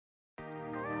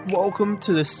Welcome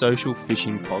to the Social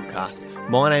Fishing Podcast.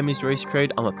 My name is Reese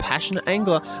Creed. I'm a passionate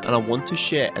angler and I want to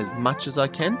share as much as I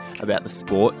can about the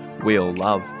sport we all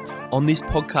love. On this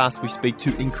podcast, we speak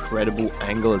to incredible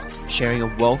anglers, sharing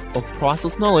a wealth of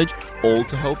priceless knowledge, all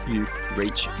to help you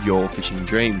reach your fishing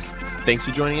dreams. Thanks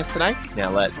for joining us today.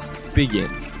 Now let's begin.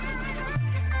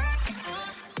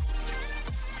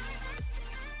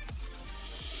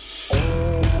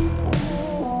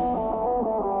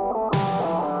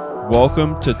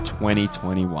 Welcome to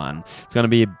 2021. It's going to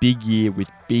be a big year with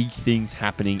big things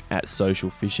happening at Social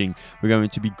Fishing. We're going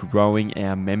to be growing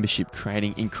our membership,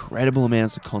 creating incredible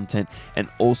amounts of content, and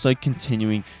also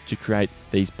continuing to create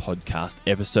these podcast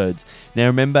episodes. Now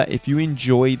remember, if you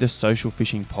enjoy the Social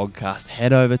Fishing Podcast,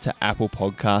 head over to Apple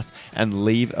Podcasts and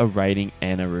leave a rating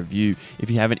and a review. If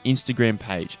you have an Instagram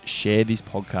page, share this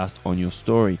podcast on your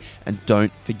story, and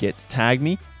don't forget to tag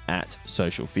me at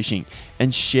Social Fishing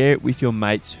and share it with your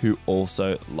mates who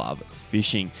also love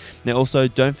fishing. Now also,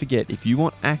 don't forget, if you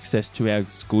want access to our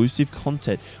exclusive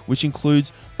content, which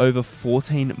includes over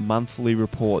 14 monthly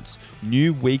reports,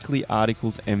 new weekly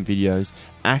articles and videos,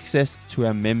 access to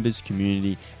our members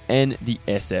community, and the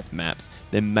SF maps,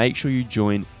 then make sure you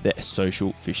join the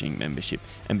Social Fishing membership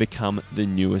and become the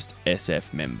newest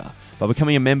SF member. By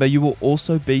becoming a member, you will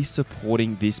also be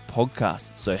supporting this podcast.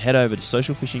 So head over to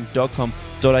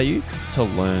socialfishing.com.au to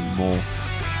learn more.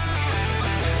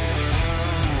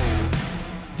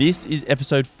 This is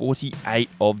episode 48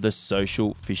 of the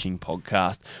Social Fishing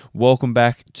Podcast. Welcome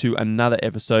back to another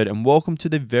episode and welcome to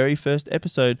the very first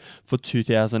episode for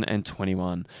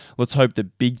 2021. Let's hope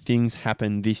that big things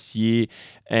happen this year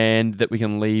and that we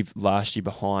can leave last year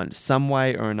behind. Some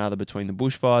way or another, between the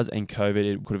bushfires and COVID,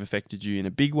 it could have affected you in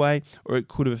a big way or it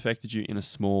could have affected you in a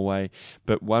small way.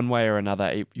 But one way or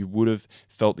another, you would have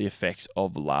felt the effects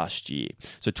of last year.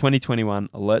 So 2021,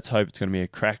 let's hope it's going to be a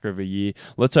cracker of a year.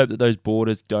 Let's hope that those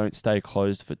borders don't stay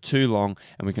closed for too long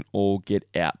and we can all get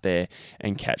out there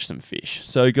and catch some fish.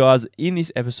 So guys, in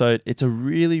this episode, it's a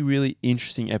really, really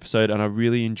interesting episode and I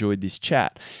really enjoyed this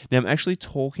chat. Now I'm actually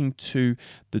talking to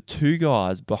the two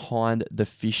guys behind the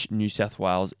Fish New South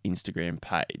Wales Instagram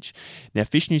page. Now,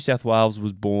 Fish New South Wales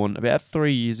was born about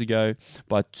 3 years ago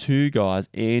by two guys,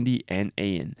 Andy and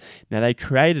Ian. Now, they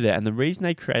created it, and the reason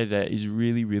they created it is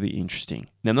really, really interesting.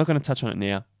 Now, I'm not going to touch on it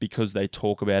now because they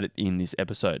talk about it in this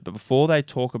episode. But before they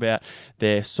talk about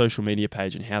their social media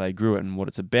page and how they grew it and what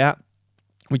it's about,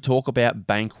 we talk about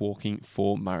bank walking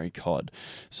for Murray cod.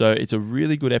 So it's a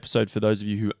really good episode for those of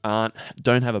you who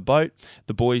don't have a boat.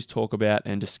 The boys talk about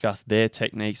and discuss their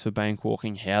techniques for bank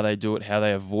walking, how they do it, how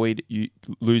they avoid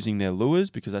losing their lures,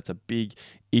 because that's a big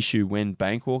issue when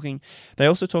bank walking. They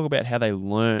also talk about how they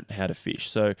learnt how to fish.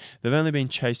 So they've only been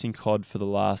chasing cod for the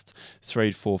last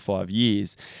 3, 4, 5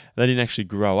 years. They didn't actually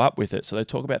grow up with it. So they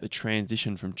talk about the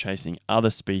transition from chasing other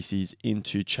species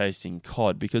into chasing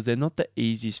cod, because they're not the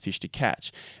easiest fish to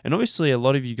catch. And obviously a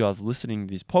lot of you guys listening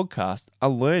to this podcast are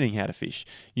learning how to fish.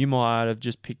 You might have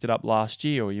just picked it up last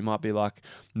year, or you might be like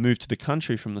moved to the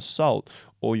country from the salt,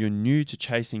 or you're new to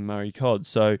chasing Murray cod.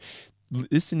 So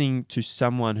listening to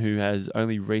someone who has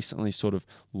only recently sort of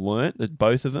learnt, that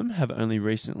both of them have only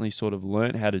recently sort of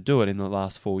learnt how to do it in the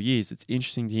last 4 years, it's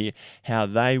interesting to hear how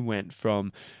they went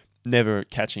from never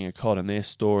catching a cod and their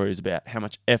stories about how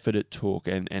much effort it took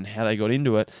and how they got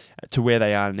into it to where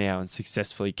they are now and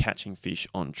successfully catching fish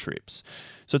on trips.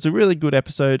 So it's a really good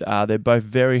episode. They're both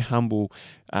very humble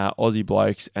Aussie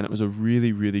blokes, and it was a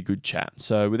really, really good chat.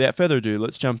 So without further ado,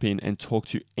 let's jump in and talk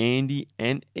to Andy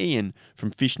and Ian from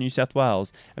Fish New South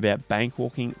Wales about bank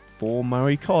walking for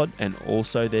Murray cod and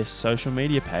also their social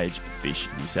media page, Fish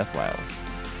New South Wales.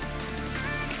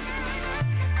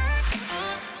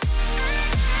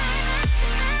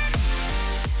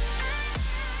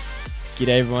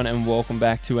 G'day everyone and welcome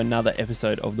back to another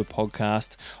episode of the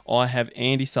podcast. I have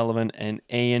Andy Sullivan and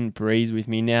Ian Breeze with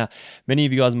me. Now, many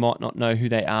of you guys might not know who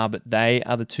they are, but they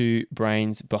are the two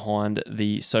brains behind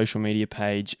the social media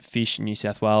page Fish New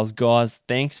South Wales. Guys,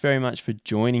 thanks very much for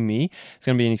joining me. It's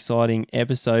going to be an exciting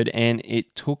episode and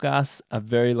it took us a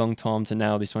very long time to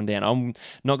nail this one down. I'm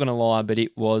not going to lie, but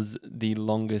it was the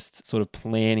longest sort of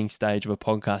planning stage of a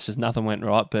podcast. Just nothing went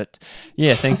right, but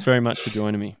yeah, thanks very much for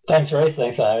joining me. Thanks, Reece.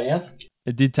 Thanks for having us.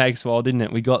 It did take us a while, didn't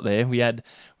it? We got there. We had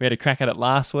a crack at it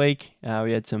last week.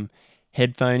 We had some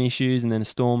headphone issues, and then a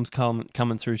storm's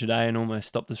coming through today and almost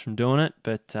stopped us from doing it.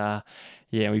 But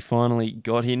yeah, we finally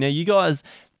got here. Now, you guys,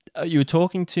 you were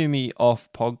talking to me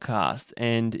off podcast,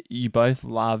 and you both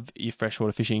love your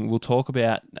freshwater fishing. We'll talk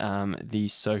about the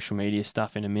social media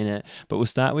stuff in a minute, but we'll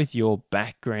start with your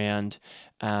background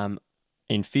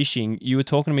in fishing, you were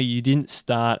talking to me, you didn't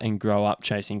start and grow up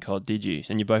chasing cod, did you?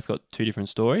 And you both got two different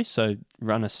stories, so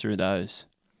run us through those.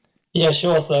 Yeah,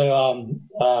 sure. So,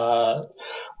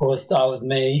 we'll start with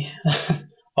me.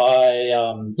 So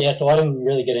I didn't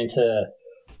really get into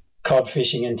cod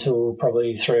fishing until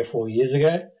probably 3 or 4 years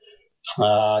ago.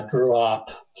 Grew up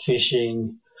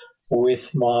fishing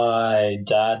with my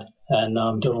dad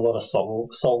and doing a lot of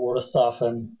saltwater stuff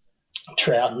and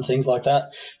trout and things like that.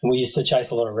 And we used to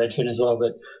chase a lot of redfin as well.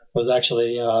 But it was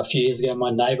actually a few years ago,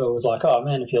 my neighbour was like, "Oh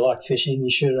man, if you like fishing, you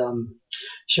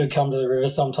should come to the river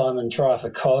sometime and try for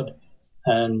cod."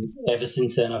 And ever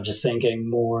since then, I've just been getting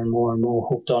more and more and more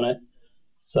hooked on it.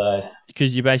 So,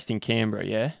 Because you're based in Canberra,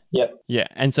 yeah? yep. Yeah.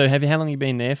 And so how long have you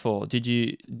been there for? Have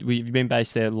you been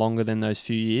based there longer than those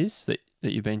few years that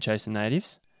you've been chasing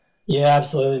natives? Yeah,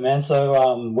 absolutely, man.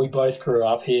 So we both grew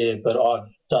up here, but I've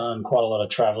done quite a lot of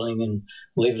travelling and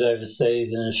lived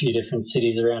overseas in a few different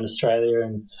cities around Australia,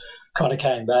 and kind of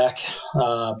came back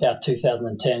about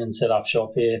 2010 and set up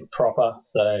shop here proper.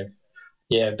 So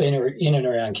yeah, been in and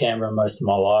around Canberra most of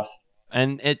my life.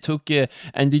 And it took you,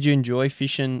 and did you enjoy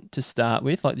fishing to start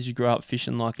with? Like, did you grow up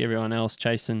fishing like everyone else,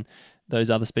 chasing those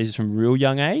other species from real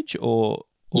young age, Yeah, or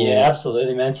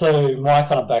absolutely, man. So my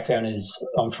kind of background is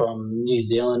I'm from New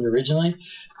Zealand originally.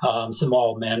 So my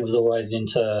old man was always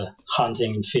into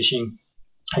hunting and fishing.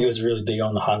 He was really big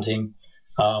on the hunting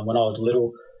when I was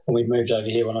little, and we moved over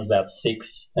here when I was about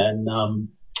 6. And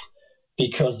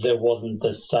because there wasn't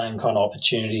the same kind of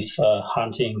opportunities for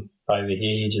hunting over here,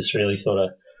 he just really sort of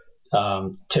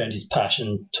turned his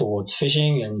passion towards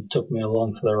fishing and took me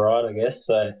along for the ride, I guess.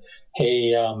 So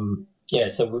he,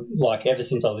 like ever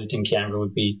since I lived in Canberra,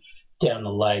 would be down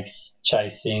the lakes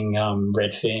chasing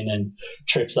redfin and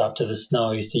trips up to the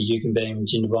Snowies to Yukonbeam and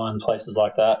Jindabyne and places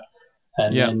like that.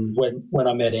 And yeah, then when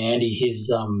I met Andy,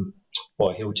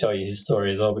 he'll tell you his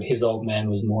story as well, but his old man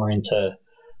was more into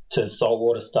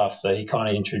saltwater stuff, so he kind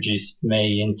of introduced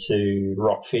me into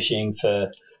rock fishing for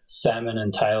salmon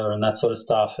and tailor and that sort of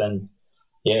stuff, and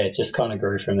yeah, it just kind of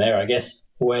grew from there. I guess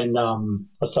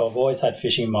so I've always had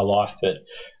fishing in my life, but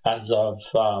as of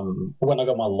when I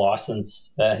got my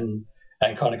license and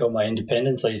kind of got my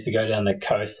independence, I used to go down the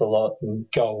coast a lot and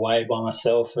go away by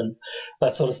myself and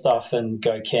that sort of stuff and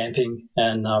go camping,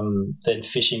 and then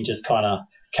fishing just kind of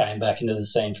came back into the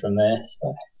scene from there.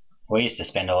 So. We used to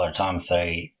spend a lot of time.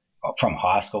 So from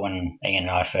high school when Ian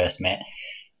and I first met,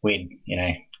 we'd,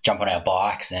 jump on our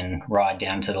bikes and ride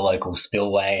down to the local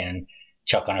spillway and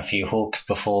chuck on a few hooks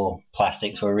before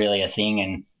plastics were really a thing,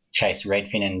 and chase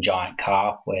redfin and giant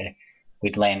carp, where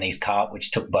we'd land these carp,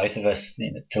 which took both of us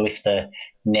to lift the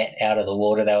net out of the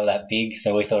water. They were that big,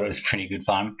 so we thought it was pretty good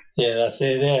fun. Yeah, that's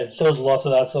it. Yeah, there was lots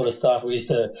of that sort of stuff. We used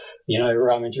to,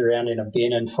 rummage around in a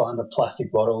bin and find a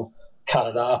plastic bottle, cut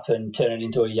it up and turn it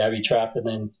into a yabby trap, and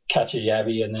then catch a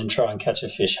yabby and then try and catch a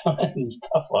fish on it and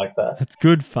stuff like that. it's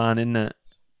good fun, isn't it?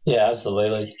 Yeah,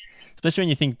 absolutely. Especially when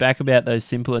you think back about those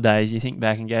simpler days, you think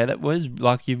back and go, that was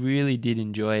like you really did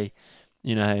enjoy,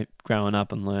 growing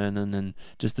up and learning, and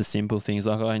just the simple things.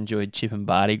 Like I enjoyed chip and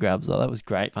barty grubs. Like that was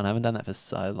great fun. I haven't done that for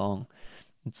so long.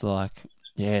 It's like,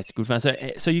 yeah, it's good fun.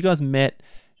 So you guys met,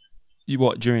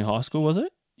 during high school, was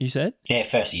it? You said? Yeah,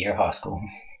 first year of high school.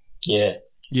 Yeah.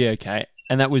 Yeah, okay.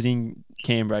 And that was in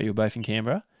Canberra. You were both in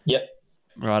Canberra? Yep.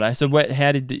 Righto. So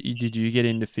how did you get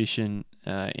into fishing,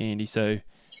 Andy? So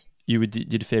you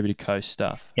did a fair bit of coast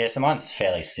stuff. Yeah, so mine's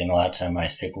fairly similar to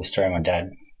most people's story. My dad,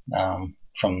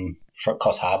 from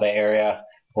Coss Harbour area,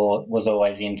 was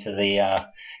always into the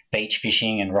beach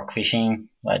fishing and rock fishing,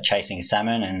 like chasing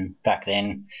salmon. And back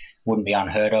then, wouldn't be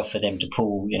unheard of for them to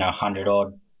pull 100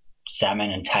 odd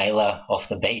salmon and tailor off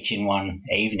the beach in one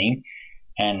evening.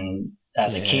 And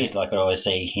as a kid, I'd always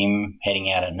see him heading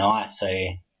out at night, so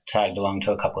tagged along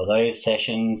to a couple of those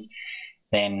sessions.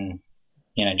 Then,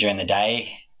 during the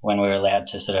day, when we were allowed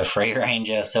to sort of free range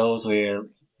ourselves, we were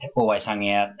always hung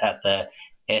out at the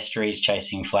estuaries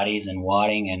chasing flatties and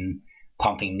whiting and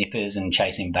pumping nippers and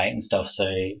chasing bait and stuff. So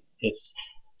it's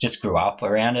just grew up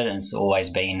around it, and it's always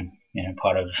been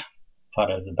part of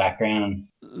the background.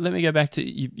 Let me go back to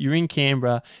you're in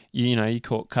Canberra. You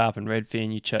caught carp and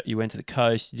redfin. You went to the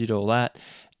coast. You did all that.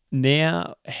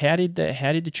 Now, how did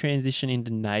the transition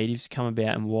into natives come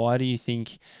about, and why do you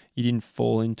think you didn't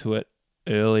fall into it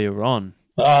earlier on?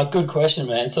 Good question,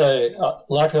 man. So,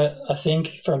 I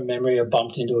think from memory, I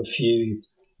bumped into a few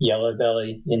yellow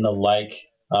belly in the lake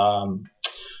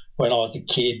when I was a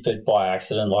kid, but by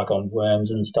accident, like on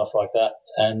worms and stuff like that.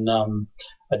 And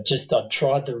I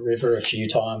tried the river a few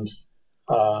times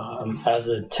as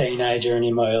a teenager and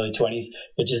in my early 20s,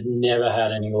 but just never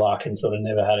had any luck and sort of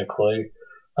never had a clue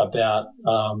about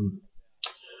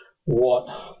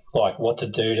what to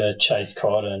do to chase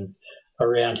cod. And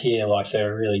around here, like,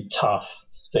 they're a really tough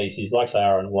species, like they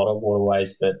are in a lot of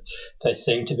waterways, but they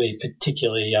seem to be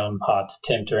particularly hard to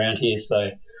tempt around here. So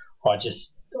I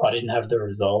didn't have the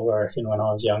resolve, I reckon, when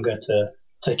I was younger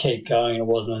to keep going. It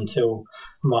wasn't until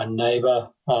my neighbour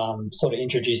sort of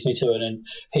introduced me to it, and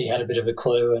he had a bit of a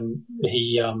clue, and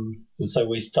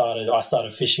I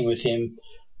started fishing with him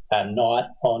at night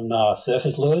on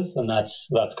surface lures, and that's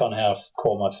kind of how I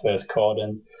caught my first cod,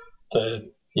 and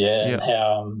and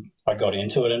how I got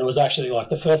into it. And it was actually, like,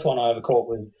 the first one I ever caught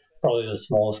was probably the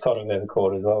smallest cod I've ever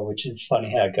caught as well, which is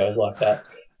funny how it goes like that.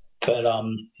 But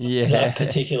that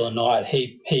particular night,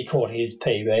 he caught his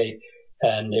PB,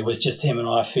 and it was just him and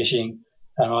I fishing,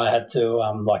 and I had to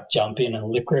like jump in and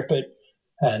lip grip it,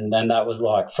 and then that was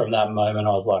like, from that moment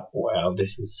I was like, wow,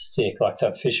 this is sick. Like,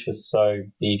 that fish was so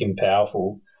big and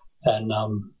powerful, and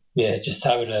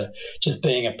just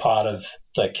being a part of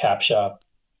the capture.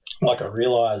 Like, I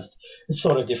realised it's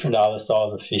sort of different to other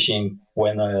styles of fishing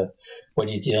when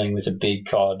you're dealing with a big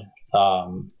cod.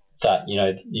 That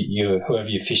whoever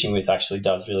you're fishing with actually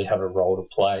does really have a role to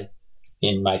play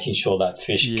in making sure that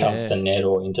fish comes to net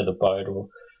or into the boat or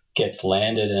gets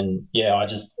landed. And I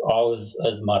was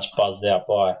as much buzzed out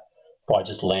by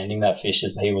just landing that fish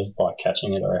as he was by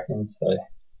catching it, I reckon. So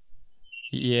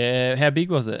how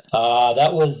big was it? I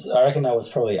reckon that was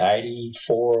probably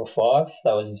 84 or 5.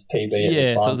 That was his PB at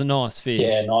the time. So it was a nice fish.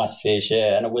 Yeah, nice fish,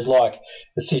 yeah. And it was like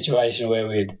a situation where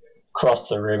we'd crossed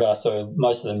the river. So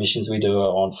most of the missions we do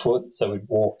are on foot. So we'd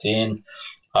walked in,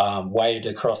 waded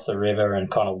across the river, and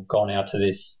kind of gone out to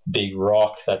this big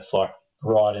rock that's like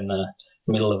right in the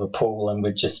middle of a pool, and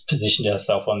we'd just positioned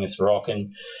ourselves on this rock.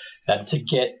 And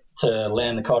to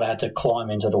land the cod, I had to climb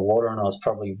into the water, and I was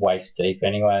probably waist deep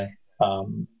anyway.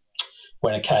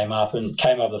 When it came up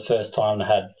the first time, I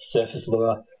had surface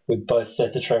lure with both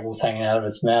sets of trebles hanging out of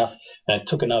its mouth, and it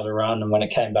took another run, and when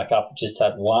it came back up, it just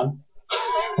had one.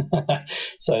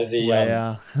 So so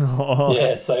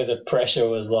the pressure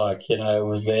was like, it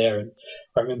was there. And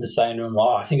I remember saying to him,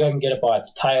 I think I can get it by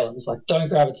its tail. And he's like, don't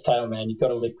grab its tail, man, you've got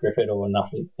to lip grip it or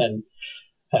nothing. And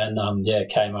it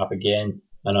came up again,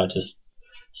 and I just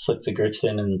slipped the grips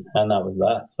in, and that was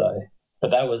that. So,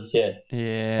 but that was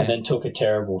and then took a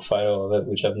terrible photo of it,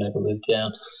 which I've never lived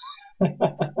down.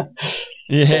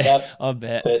 I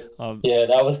bet. But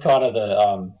that was kind of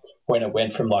the when it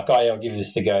went from like, I'll give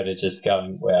this the go, to just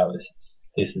going, wow, this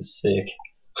is sick.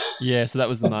 Yeah, so that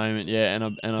was the moment. And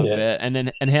I bet.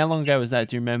 And how long ago was that?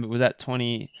 Do you remember? Was that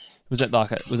 20? Was that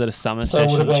a summer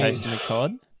session chasing the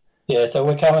cod? Yeah, so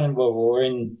we're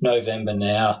in November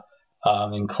now,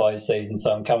 in closed season.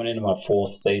 So I'm coming into my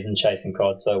 4th season chasing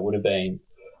cod. So it would have been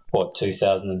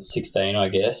 2016, I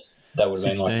guess. That would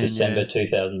have been like December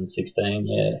 2016.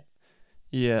 Yeah.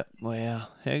 Yeah. Wow.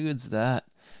 How good's that?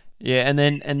 Yeah. And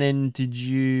then did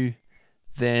you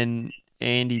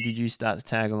start to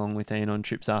tag along with Ian on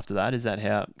trips after that? Is that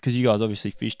how? Because you guys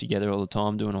obviously fish together all the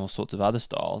time, doing all sorts of other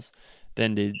styles.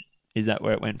 Is that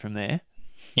where it went from there?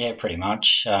 Yeah, pretty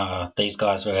much. These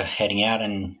guys were heading out,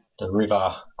 and the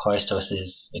river close to us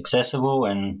is accessible,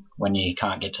 and when you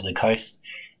can't get to the coast,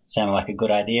 sounded like a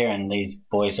good idea. And these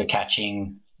boys were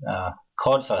catching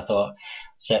cod, so I thought,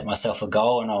 set myself a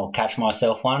goal and I'll catch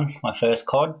myself one, my first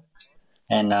cod,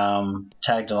 and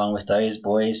tagged along with those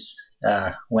boys.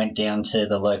 Went down to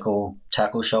the local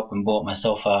tackle shop and bought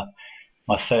myself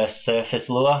my first surface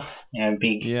lure,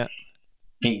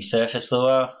 big surface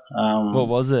lure. What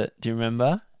was it? Do you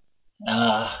remember?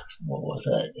 What was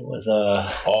it? It was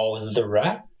was it the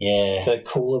rat? Yeah. The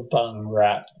cooler bung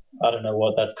rat. I don't know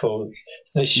what that's called.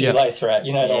 The shoelace rat.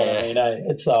 You know what I mean?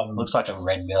 It's looks like a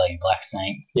red belly black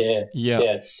snake. Yeah. Yeah.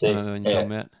 Yeah, it's sick. I know what you're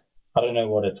talking about. I don't know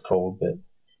what it's called, but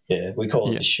yeah, we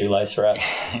call it the shoelace rat.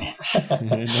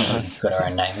 Nice. Got our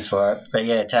own names for it. But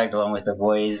yeah, tagged along with the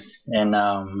boys, and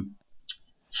I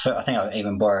think I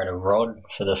even borrowed a rod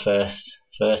for the first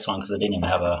one, because I didn't even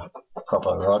have a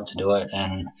proper rod to do it.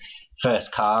 And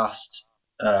first cast,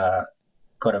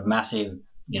 got a massive,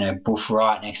 buff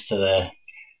right next to the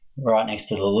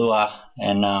lure,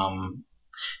 and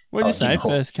what did you say?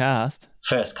 First cast?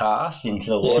 First cast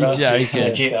into the water.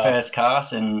 Legit first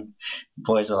cast, and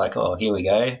boys were like, oh, here we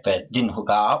go, but didn't hook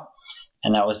up.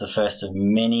 And that was the first of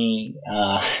many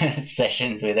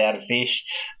sessions without a fish,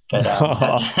 but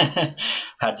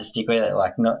had to stick with it.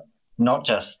 Like, not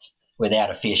just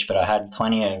without a fish, but I had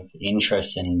plenty of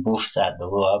interest in buffs at the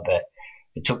lure, but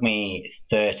it took me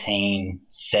 13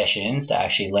 sessions to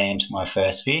actually land my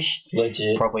first fish.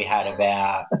 Legit. Probably had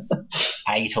about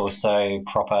 8 or so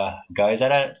proper goes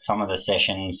at it. Some of the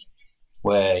sessions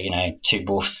were, you know, 2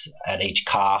 buffs at each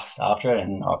cast after it,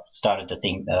 and I started to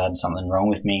think that I had something wrong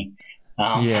with me.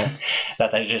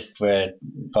 That they just were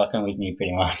fucking with me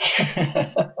pretty much.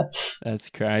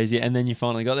 That's crazy. And then you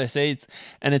finally got there. See,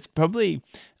 it's probably,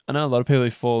 I know a lot of people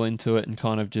who fall into it and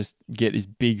kind of just get this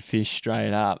big fish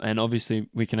straight up. And obviously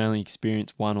we can only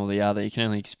experience one or the other. You can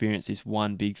only experience this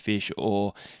one big fish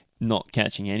or not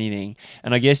catching anything.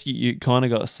 And I guess you kind of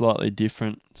got a slightly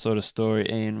different sort of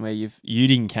story, Ian, where you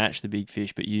didn't catch the big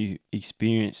fish, but you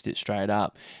experienced it straight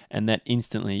up. And that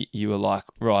instantly you were like,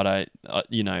 right,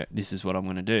 you know, this is what I'm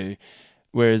going to do.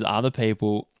 Whereas other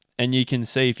people, and you can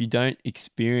see if you don't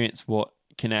experience what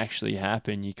can actually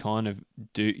happen, you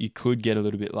could get a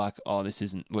little bit like, oh, this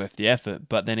isn't worth the effort.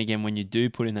 But then again, when you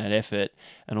do put in that effort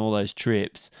and all those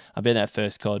trips, I bet that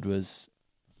first cod was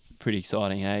pretty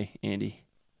exciting, hey, Andy?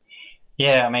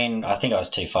 Yeah, I mean, I think I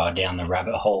was too far down the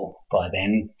rabbit hole by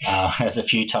then. There's a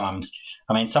few times,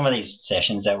 I mean, some of these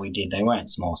sessions that we did, they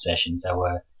weren't small sessions. They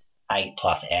were 8+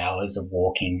 hours of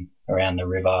walking around the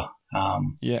river.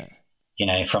 Yeah. You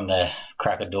know, from the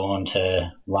crack of dawn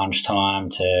to lunchtime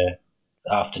to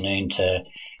afternoon to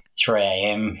 3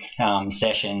 a.m.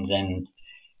 Sessions. And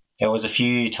there was a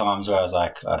few times where I was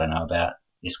like, I don't know about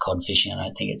this cod fishing. I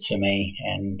don't think it's for me.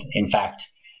 And in fact,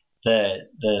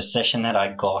 the session that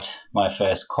I got my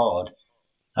first cod,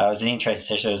 it was an interesting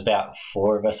session. There was about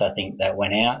 4 of us, I think, that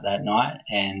went out that night,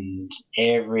 and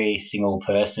every single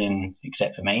person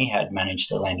except for me had managed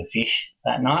to land a fish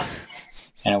that night.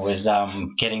 And it was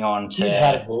getting on to... You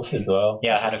had a wolf as well.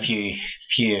 Yeah, I had a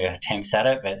few attempts at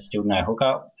it, but still no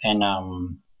hookup. And I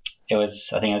think it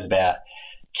was about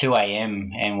 2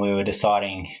 a.m. and we were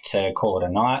deciding to call it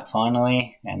a night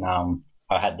finally. And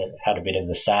I had a bit of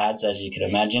the sads, as you could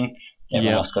imagine.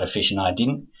 Everyone else got a fish and I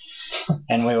didn't.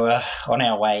 And we were on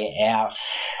our way out.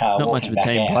 Not much of a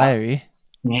team player here.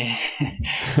 Yeah.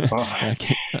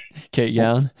 Okay. Keep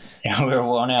going. We were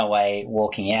on our way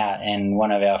walking out, and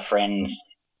one of our friends,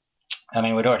 I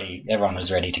mean, everyone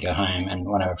was ready to go home, and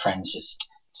one of our friends just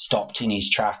stopped in his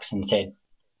tracks and said,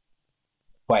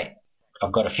 wait,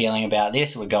 I've got a feeling about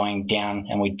this. We're going down,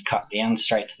 and we'd cut down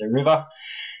straight to the river.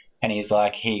 And he's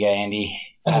like, here you go, Andy,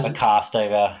 have a cast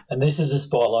over. And this is a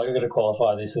spot, like, I've got to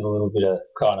qualify this with a little bit of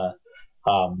kind of,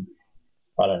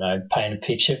 I don't know, paint a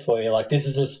picture for you. Like, this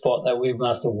is a spot that we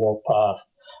must have walked past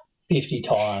 50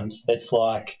 times. It's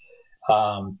like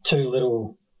two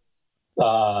little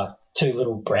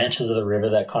branches of the river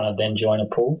that kind of then join a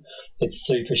pool. It's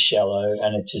super shallow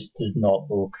and it just does not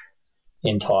look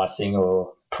enticing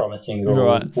or promising.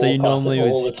 Right, so you normally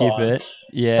would skip it.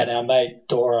 Yeah. And our mate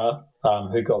Dora,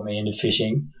 who got me into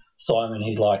fishing, Simon,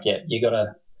 he's like, yeah, we've got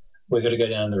to go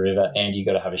down the river and you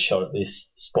got to have a shot at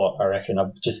this spot. I reckon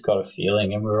I've just got a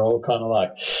feeling. And we were all kind of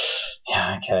like,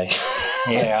 yeah, okay.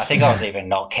 Yeah, I think I was even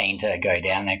not keen to go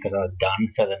down there because I was done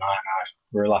for the night, and I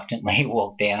reluctantly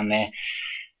walked down there.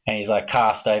 And he's like,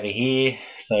 cast over here.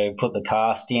 So put the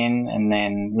cast in, and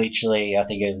then literally I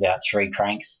think it was about 3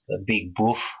 cranks, a big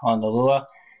boof on the lure.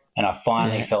 And I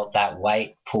finally felt that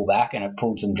weight pull back, and it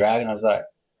pulled some drag, and I was like,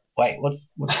 wait,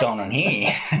 what's going on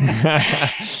here?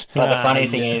 But the funny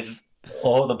thing is,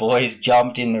 all the boys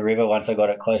jumped in the river once I got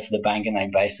it close to the bank, and they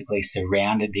basically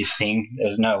surrounded this thing. There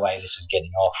was no way this was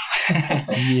getting off.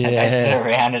 Yeah. And they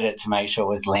surrounded it to make sure it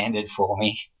was landed for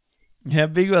me. How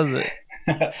big was it?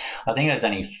 I think it was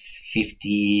only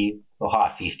 50 or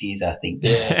high 50s, I think.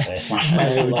 The first one.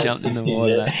 They all jumped in the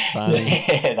water. Yeah. That's funny.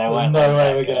 Yeah, they weren't. No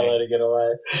way we're going to let it get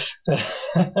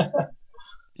away.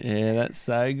 Yeah, that's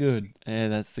so good. Yeah,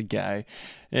 that's the go.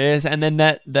 Yes, and then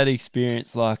that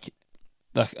experience, like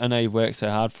I know you've worked so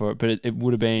hard for it, but it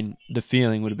would have been, the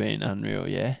feeling would have been unreal,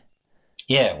 yeah?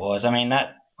 Yeah, it was. I mean,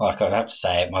 that, like, I'd have to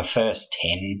say, my first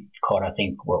 10 cod, I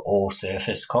think, were all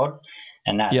surface cod,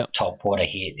 and that top water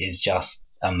hit is just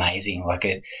amazing. Like,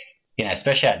 it, you know,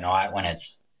 especially at night when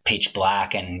it's pitch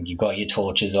black and you've got your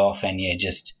torches off and you're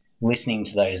just listening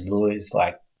to those lures,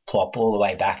 like, plop all the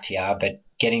way back to you, but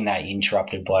getting that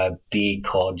interrupted by a big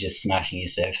cod just smashing your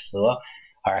surface lure,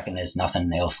 I reckon there's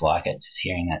nothing else like it, just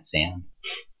hearing that sound.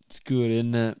 It's good,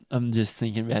 isn't it? I'm just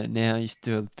thinking about it now. I used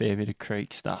to do a fair bit of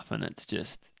creek stuff and it's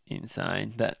just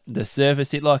insane. That the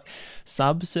surface hit, like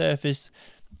subsurface,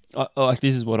 like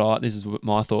this is what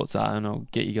my thoughts are, and I'll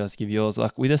get you guys to give yours.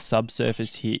 Like with a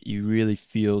subsurface hit, you really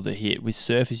feel the hit. With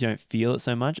surface, you don't feel it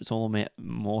so much. It's all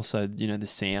more so, you know, the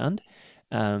sound.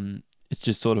 It's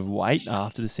just sort of weight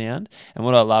after the sound. And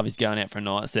what I love is going out for a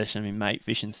night session. I mean, mate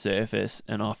fishing surface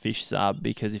and I fish sub,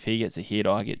 because if he gets a hit,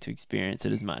 I get to experience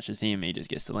it as much as him. He just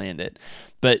gets to land it.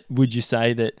 But would you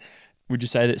say that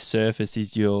surface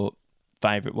is your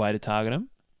favourite way to target him?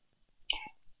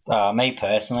 Me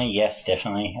personally, yes,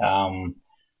 definitely.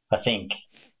 I think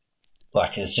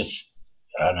like it's just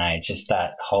I don't know, it's just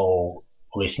that whole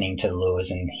listening to the lures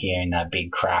and hearing that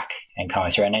big crack and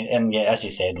coming through, and yeah, as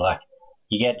you said, like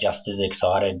you get just as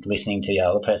excited listening to the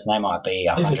other person. They might be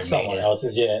If 100 it's someone meters.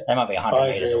 else's, yeah. They might be 100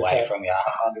 meters away from you.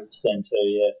 100% too,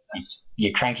 yeah.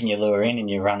 You're cranking your lure in and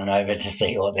you're running over to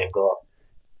see what they've got.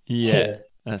 Yeah,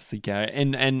 that's the go.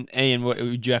 And Ian, what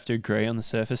would you have to agree on the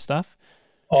surface stuff?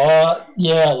 Oh,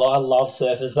 yeah, I love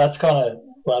surfers. That's kind of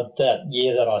well, that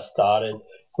year that I started,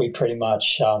 we pretty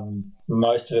much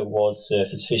most of it was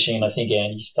surface fishing, and I think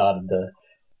Andy started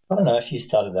I don't know if you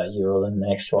started that year or the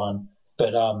next one,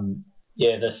 but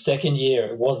yeah, the second year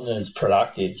it wasn't as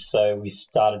productive, so we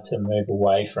started to move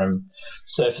away from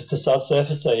surface to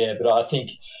subsurface. So yeah, but I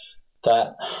think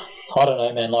that I don't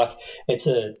know, man. Like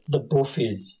the boof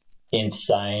is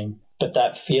insane, but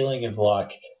that feeling of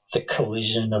like the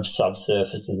collision of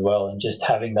subsurface as well, and just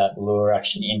having that lure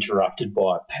action interrupted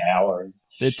by power is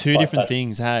They're two like different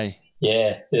things, hey?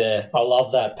 Yeah, yeah. I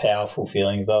love that powerful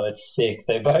feelings though. It's sick.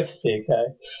 They're both sick,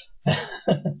 hey.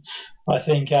 I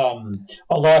think I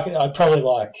probably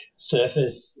like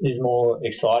surface is more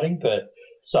exciting, but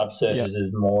Yep. subsurface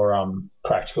is more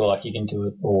practical. Like you can do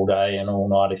it all day and all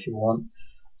night if you want,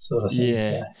 sort of thing. So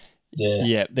Yeah. yeah,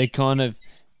 Yeah.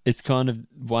 It's kind of,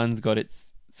 one's got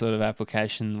its sort of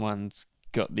application, one's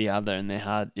got the other, and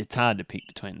it's hard to pick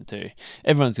between the two.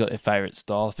 Everyone's got their favourite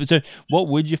style. So what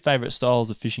would your favourite styles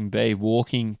of fishing be?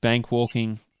 Walking, bank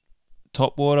walking,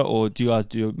 topwater, or do you guys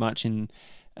do much in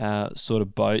sort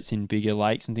of boats in bigger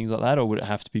lakes and things like that, or would it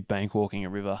have to be bank walking a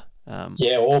river?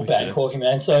 yeah, all with bank surfers? walking,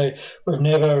 man. So we've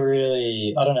never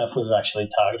really. I don't know if we've actually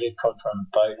targeted cod from a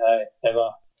boat, hey, ever.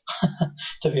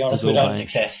 To be honest, Just we all don't bank.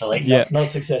 Successfully. Yeah. not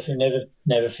successful.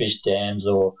 Never fished dams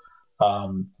or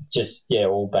just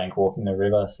all bank walking the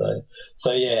river.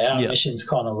 So yeah, our Yeah. missions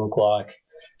kind of look like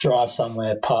drive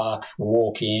somewhere, park,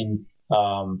 walk in,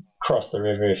 cross the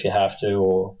river if you have to,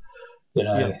 or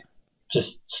Yeah.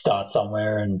 just start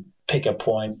somewhere and pick a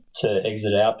point to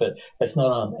exit out. But it's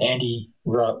not on. Andy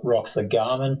rocks the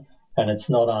Garmin, and it's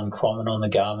not uncommon on the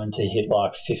Garmin to hit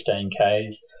like 15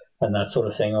 k's and that sort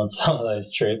of thing on some of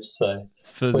those trips. So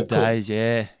For the days,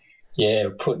 yeah.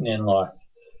 we're putting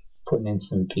in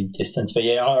some big distance. But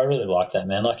yeah, I really like that,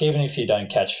 man. Like even if you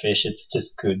don't catch fish, it's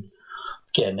just good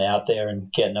getting out there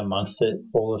and getting amongst it.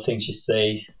 All the things you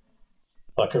see,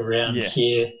 like around Yeah.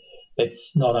 here,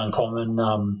 it's not uncommon.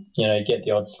 You get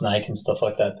the odd snake and stuff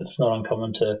like that, but it's not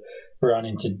uncommon to run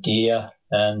into deer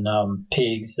and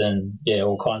pigs and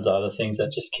all kinds of other things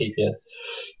that just keep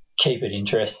it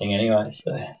interesting anyway.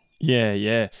 So.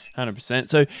 Yeah, 100%.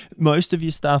 So most of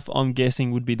your stuff, I'm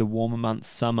guessing, would be the warmer months,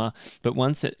 summer. But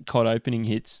once that cod opening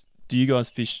hits, do you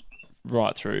guys fish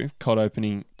right through cod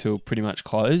opening till pretty much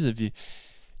close? Have you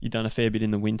done a fair bit in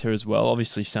the winter as well?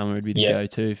 Obviously, summer would be the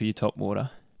go-to for your top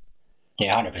water.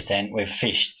 Yeah, 100%. We've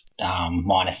fished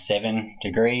 -7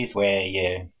 degrees where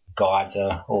your guides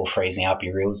are all freezing up,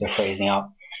 your reels are freezing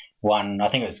up. I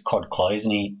think it was cod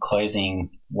closing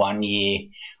 1 year.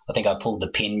 I think I pulled the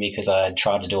pin because I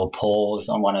tried to do a pause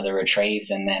on one of the retrieves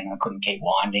and then I couldn't keep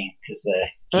winding because the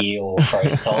gear all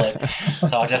froze solid.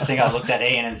 So I just think I looked at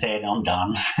Ian and said, I'm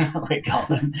done. We're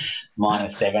going.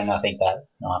 -7, I think that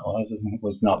night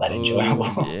was not that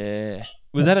enjoyable. Yeah.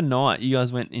 Was that a night you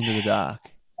guys went into the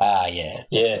dark? Yeah.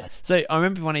 Yeah. So I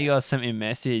remember one of you guys sent me a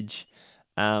message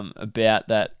about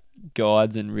that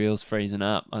guides and reels freezing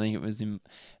up. I think it was in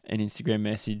an Instagram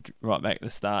message right back at the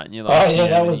start, and you're like, "Oh yeah,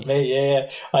 that was me." Yeah,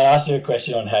 I asked you a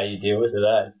question on how you deal with it.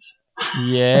 Eh?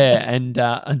 Yeah, and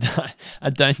I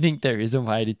don't think there is a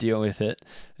way to deal with it.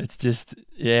 It's just,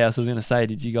 I was going to say,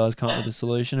 did you guys come up with a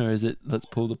solution, or is it let's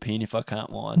pull the pin if I can't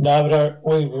wind? No, but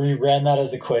we ran that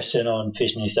as a question on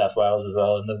Fish New South Wales as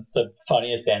well, and the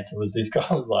funniest answer was this guy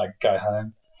was like, "Go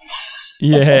home."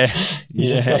 Yeah,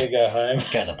 you just got to go home.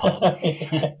 Go to the pub.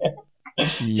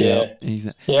 Yeah,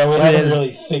 exactly. Yeah, we haven't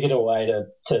really figured a way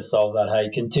to solve that. Hey,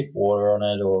 you can tip water on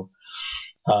it, or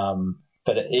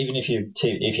but even if you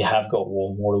have got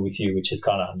warm water with you, which is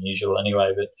kind of unusual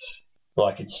anyway, but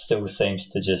like it still seems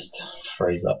to just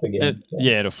freeze up again.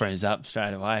 Yeah, it'll freeze up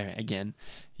straight away again.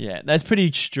 Yeah, that's pretty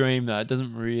extreme though. It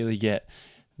doesn't really get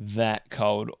that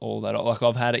cold all that. Like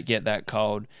I've had it get that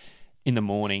cold in the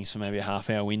mornings for maybe a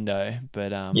half-hour window,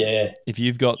 but if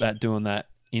you've got that doing that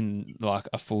in like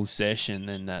a full session,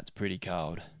 then that's pretty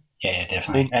cold. Yeah,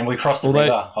 definitely. And we crossed the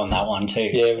river on that one too.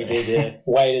 Yeah, we did, yeah.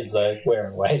 Waders though,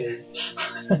 wearing waders.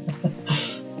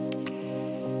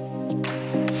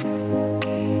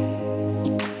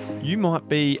 you might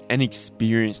be an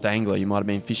experienced angler. You might have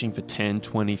been fishing for 10,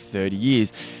 20, 30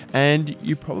 years, and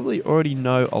you probably already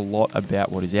know a lot about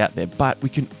what is out there, but we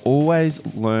can always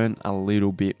learn a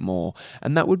little bit more.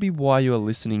 And that would be why you are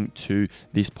listening to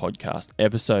this podcast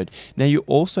episode. Now, you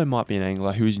also might be an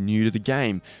angler who is new to the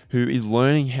game, who is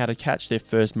learning how to catch their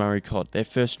first Murray cod, their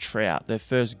first trout, their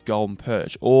first golden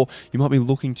perch, or you might be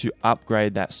looking to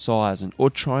upgrade that size or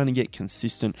trying to get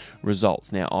consistent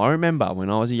results. Now, I remember when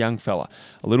I was a young fella,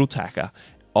 a little tacker,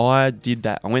 I did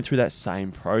that. I went through that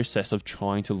same process of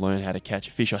trying to learn how to catch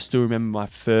a fish. I still remember my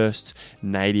first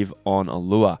native on a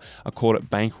lure. I caught it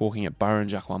bank walking at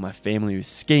Burrinjuck while my family was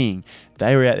skiing.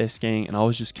 They were out there skiing and I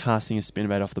was just casting a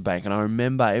spinnerbait off the bank. And I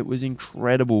remember it was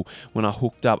incredible when I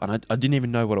hooked up and I didn't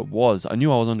even know what it was. I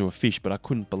knew I was onto a fish, but I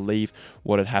couldn't believe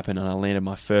what had happened. And I landed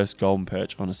my first golden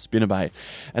perch on a spinnerbait.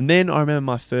 And then I remember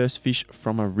my first fish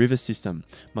from a river system,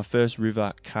 my first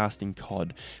river casting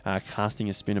cod, casting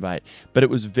a spinnerbait. But it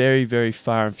was very, very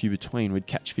far and few between. We'd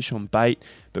catch fish on bait,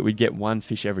 but we'd get one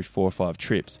fish every 4 or 5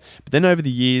 trips. But then over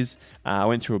the years, I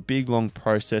went through a big, long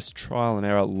process, trial and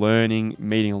error, learning,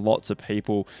 meeting lots of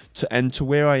people, to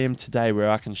where I am today, where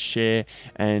I can share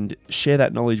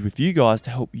that knowledge with you guys to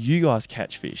help you guys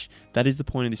catch fish. That is the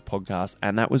point of this podcast,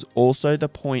 and that was also the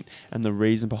point and the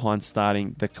reason behind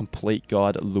starting the Complete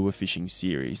Guide Lure Fishing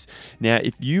series. Now,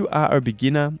 if you are a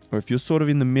beginner, or if you're sort of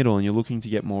in the middle and you're looking to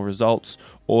get more results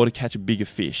or to catch a bigger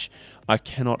fish, I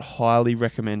cannot highly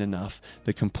recommend enough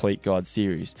the Complete Guide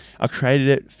series. I created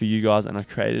it for you guys, and I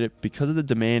created it because of the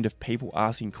demand of people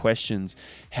asking questions.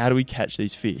 How do we catch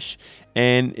these fish?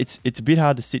 And it's a bit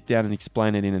hard to sit down and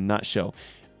explain it in a nutshell.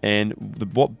 And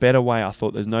what better way, I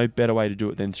thought there's no better way to do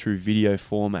it than through video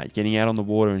format, getting out on the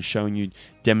water and showing you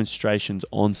demonstrations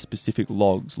on specific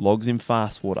logs in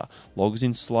fast water, logs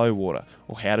in slow water,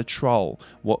 or how to troll,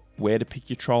 where to pick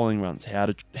your trolling runs, how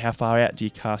far out do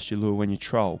you cast your lure when you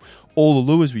troll, all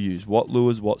the lures we use,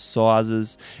 what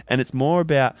sizes, and it's more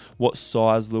about what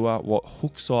size lure, what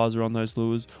hook size are on those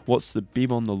lures, what's the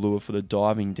bib on the lure for the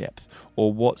diving depth,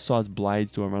 or what size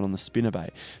blades do I run on the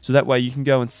spinnerbait. So that way you can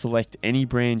go and select any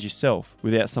brand yourself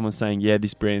without someone saying, yeah,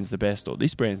 this brand's the best or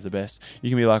this brand's the best.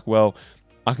 You can be like, well,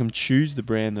 I can choose the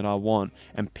brand that I want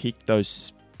and pick those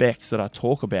specs that I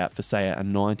talk about for, say, a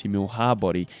 90mm hard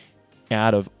body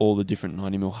out of all the different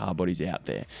 90mm hard bodies out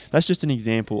there. That's just an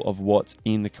example of what's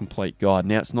in the Complete Guide.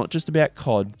 Now, it's not just about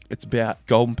cod, it's about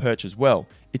golden perch as well.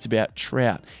 It's about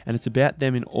trout, and it's about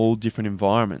them in all different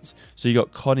environments. So you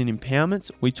got cod in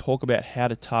impoundments. We talk about how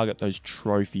to target those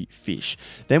trophy fish.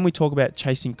 Then we talk about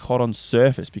chasing cod on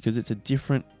surface because it's a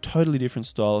totally different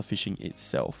style of fishing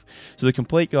itself. So the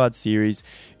Complete Guide series,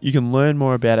 you can learn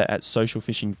more about it at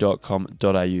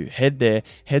socialfishing.com.au. Head there,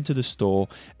 head to the store,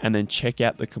 and then check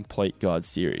out the Complete Guide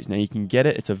series. Now you can get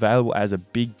it. It's available as a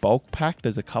big bulk pack.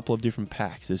 There's a couple of different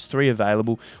packs. There's 3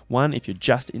 available. One, if you're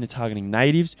just into targeting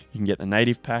natives, you can get the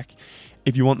native pack.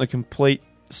 If you want the complete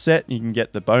set, you can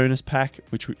get the bonus pack,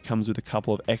 which comes with a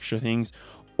couple of extra things.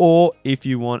 Or if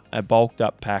you want a bulked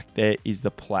up pack, there is the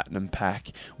platinum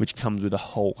pack, which comes with a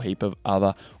whole heap of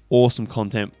other awesome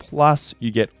content. Plus,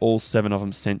 you get all 7 of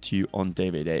them sent to you on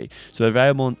DVD. So they're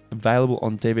available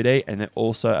on DVD, and they're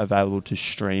also available to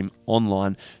stream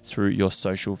online through your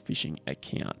social fishing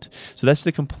account. So that's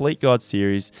the Complete Guide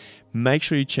series. Make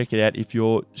sure you check it out. If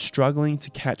you're struggling to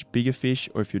catch bigger fish,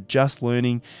 or if you're just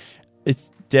learning,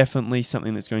 it's definitely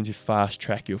something that's going to fast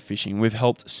track your fishing. We've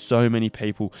helped so many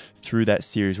people through that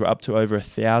series. We're up to over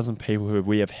 1,000 people who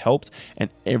we have helped, and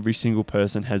every single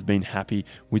person has been happy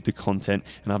with the content.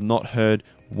 And I've not heard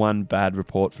one bad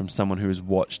report from someone who has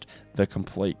watched the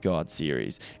Complete Guide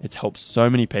series. It's helped so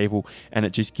many people, and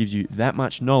it just gives you that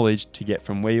much knowledge to get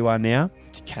from where you are now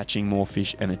to catching more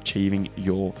fish and achieving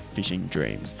your fishing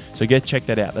dreams. So go check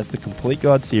that out. That's the Complete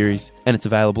Guide series, and it's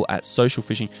available at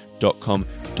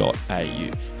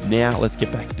socialfishing.com.au. Now let's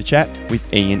get back to the chat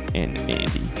with Ian and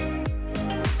Andy.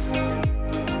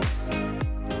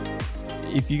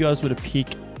 If you guys were to pick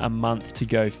a month to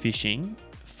go fishing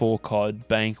for cod,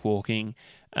 bank walking,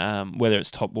 whether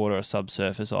it's top water or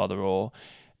subsurface, either or,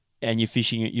 and you're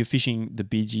fishing the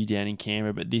Bidgie down in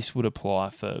Canberra, but this would apply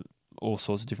for all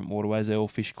sorts of different waterways. They all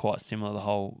fish quite similar the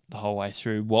whole way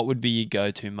through. What would be your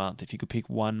go-to month if you could pick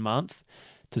one month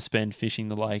to spend fishing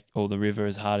the lake or the river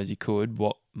as hard as you could?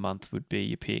 What month would be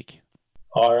your pick?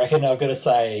 I reckon I've got to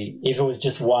say, if it was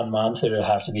just 1 month, it would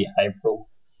have to be April.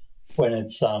 When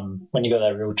it's when you got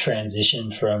that real transition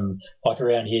from, like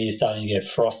around here, you're starting to get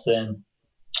frost then.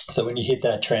 So when you hit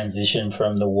that transition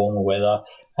from the warmer weather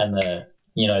and the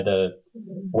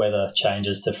weather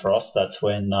changes to frost, that's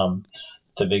when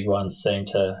the big ones seem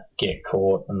to get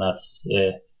caught, and that's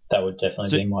that would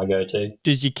definitely be my go-to.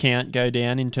 Does your count go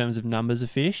down in terms of numbers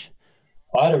of fish?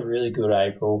 I had a really good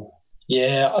April.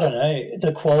 Yeah, I don't know.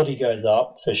 The quality goes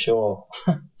up for sure.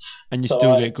 And you So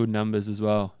still get good numbers as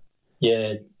well.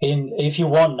 Yeah, if you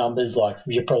want numbers, like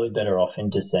you're probably better off in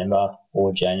December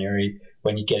or January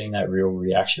when you're getting that real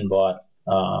reaction bite.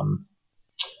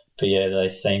 But yeah, they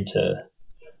seem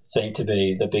to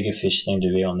be the bigger fish seem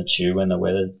to be on the tube when the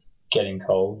weather's getting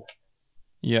cold.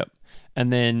 Yep.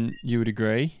 And then you would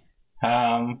agree?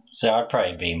 So I'd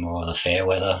probably be more of the fair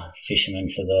weather fisherman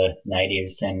for the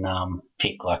natives and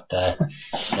pick like the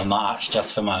March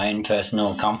just for my own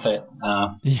personal comfort.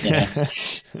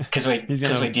 Because we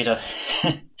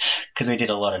did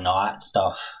a lot of night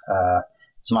stuff.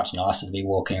 It's much nicer to be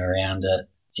walking around at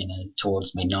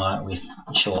towards midnight with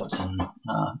shorts and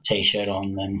t-shirt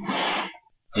on than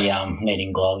the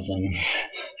needing gloves and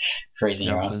freezing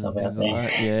your ass off out there.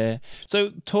 Yeah.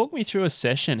 So talk me through a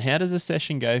session. How does a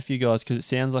session go for you guys? Because it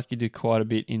sounds like you do quite a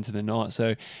bit into the night.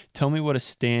 So tell me what a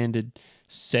standard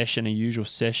session, a usual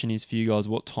session is for you guys.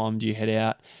 What time do you head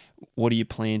out? What do you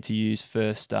plan to use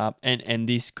first up? And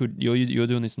this could, you're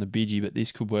doing this in the Bidgie, but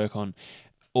this could work on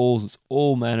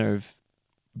all manner of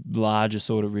larger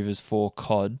sort of rivers for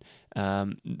cod.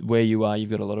 Where you are,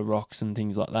 you've got a lot of rocks and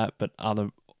things like that, but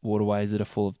other waterways that are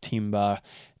full of timber,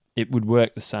 it would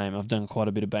work the same. I've done quite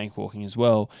a bit of bank walking as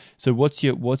well. So what's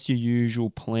your usual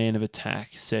plan of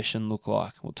attack session look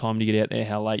like? What time do you get out there?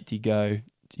 How late do you go?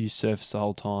 Do you surface the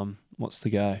whole time? What's the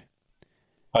go?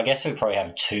 I guess we probably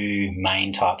have two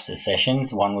main types of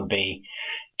sessions. One would be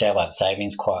daylight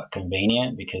savings, quite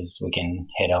convenient because we can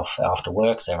head off after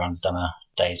work, so everyone's done a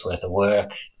day's worth of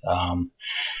work.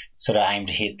 Sort of aim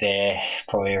to hit there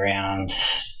probably around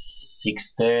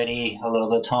 6:30 a lot of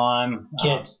the time.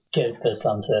 Get the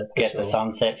sunset. The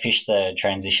sunset, fish the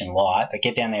transition light, but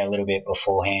get down there a little bit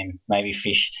beforehand. Maybe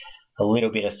fish a little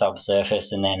bit of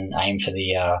subsurface and then aim for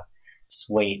the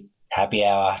sweet happy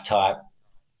hour type,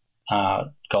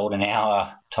 golden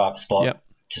hour type spot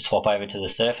to swap over to the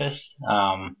surface.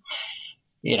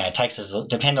 It takes us,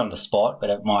 depend on the spot,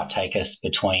 but it might take us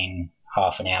between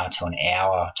half an hour to an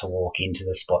hour to walk into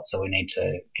the spot, so we need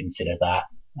to consider that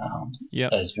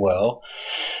as well.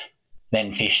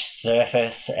 Then fish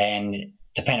surface, and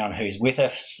depending on who's with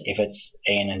us, if it's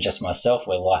Ian and just myself,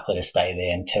 we're likely to stay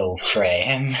there until 3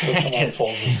 a.m.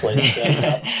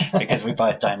 because we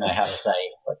both don't know how to say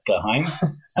let's go home.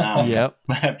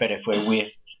 But if we're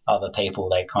with other people,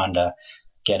 they kind of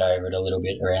get over it a little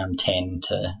bit around 10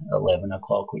 to 11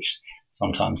 o'clock, which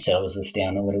sometimes settles us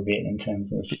down a little bit in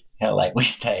terms of how late we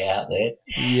stay out there.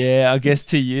 Yeah, I guess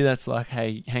to you that's like,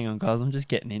 hey, hang on guys, I'm just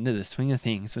getting into the swing of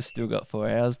things. We've still got 4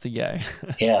 hours to go.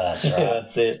 Yeah, that's right.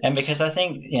 That's it. And because I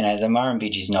think, the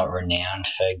Murrumbidgee is not renowned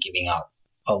for giving up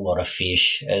a lot of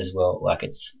fish as well. Like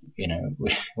it's,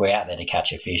 we're out there to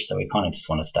catch a fish, so we kind of just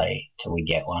want to stay till we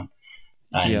get one.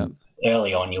 And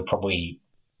early on, you'll probably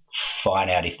find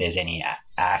out if there's any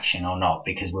action or not,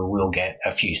 because we will get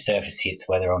a few surface hits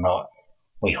whether or not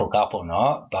we hook up or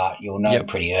not, but you'll know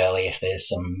pretty early if there's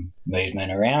some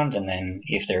movement around, and then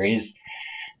if there is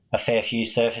a fair few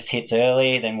surface hits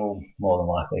early, then we'll more than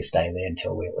likely stay there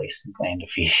until we at least land a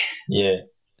fish. Yeah.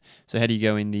 So how do you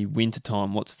go in the winter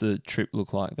time? What's the trip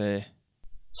look like there?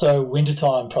 So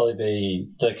wintertime probably be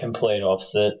the complete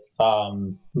opposite.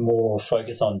 More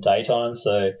focus on daytime.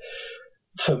 So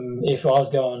if I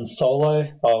was going solo,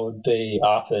 I would be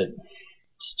up at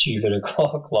stupid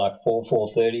o'clock, like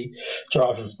 4:30,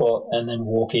 drive to the spot and then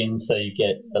walk in, so you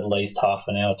get at least half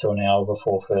an hour to an hour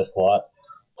before first light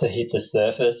to hit the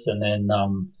surface. And then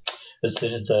as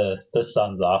soon as the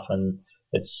sun's up and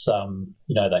it's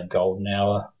that golden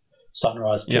hour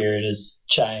sunrise period has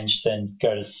changed, then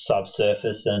go to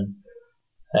subsurface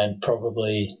and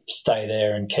probably stay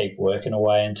there and keep working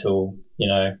away until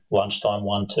lunchtime,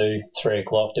 1, 2, 3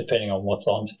 o'clock, depending on what's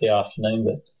on for the afternoon.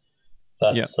 But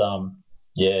that's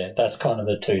that's kind of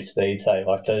the two speeds. Hey,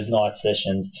 like those night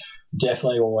sessions,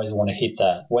 definitely always want to hit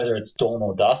that, whether it's dawn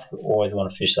or dusk. Always want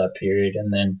to fish that period,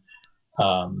 and then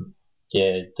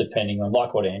depending on,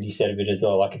 like what Andy said a bit as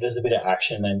well, like if there's a bit of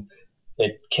action, then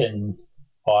it can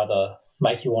either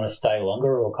make you want to stay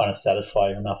longer or kind of satisfy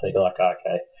you enough that you're like,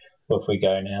 okay, well, if we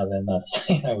go now, then that's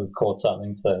we've caught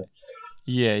something. So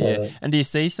yeah. And do you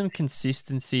see some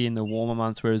consistency in the warmer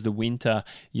months, whereas the winter,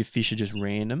 your fish are just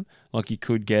random? Like you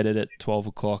could get it at 12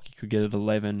 o'clock, you could get it at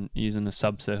 11 using a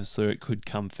subsurface lure, it could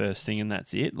come first thing and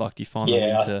that's it? Like do you find the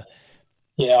winter...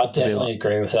 Yeah, I definitely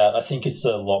agree with that. I think it's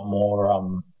a lot more,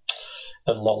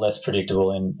 a lot less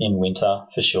predictable in winter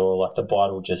for sure. Like the bite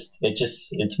will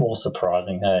it's more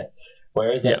surprising. Hey,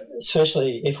 Whereas, Yeah.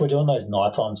 especially if we're doing those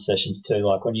nighttime sessions too,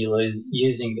 like when you lose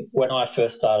using when I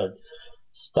first started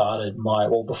my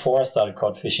well before I started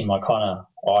cod fishing, my kind of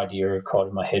idea of cod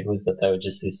in my head was that they were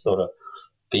just this sort of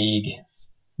big,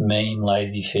 mean,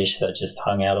 lazy fish that just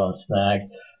hung out on a snag,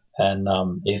 and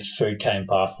if food came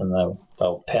past them,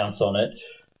 they'll pounce on it,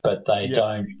 but they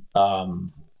don't.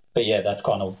 But yeah, that's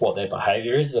kind of what their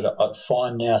behaviour is. But I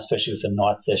find now, especially with the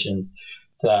night sessions,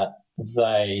 that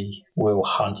they will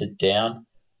hunt it down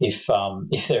if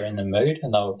they're in the mood,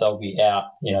 and they'll be out,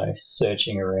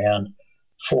 searching around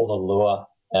for the lure,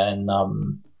 and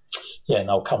and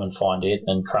they'll come and find it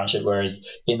and crunch it. Whereas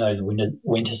in those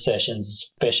winter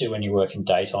sessions, especially when you work in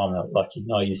daytime, like you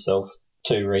know yourself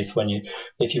too, Reese,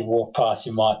 if you walk past,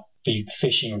 you might be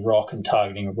fishing rock and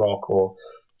targeting rock or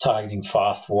targeting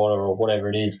fast water or whatever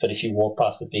it is. But if you walk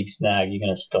past a big snag, you're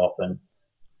going to stop and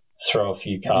throw a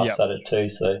few casts at it too.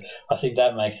 So I think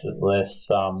that makes it less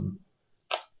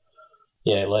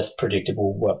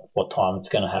predictable what time it's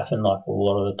going to happen. Like a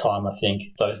lot of the time, I think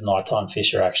those nighttime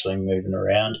fish are actually moving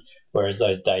around, whereas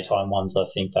those daytime ones, I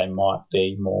think they might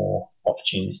be more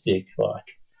opportunistic.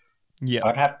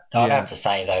 I'd have to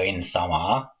say though, in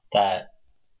summer, that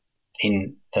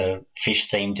in the fish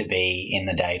seem to be in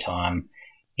the daytime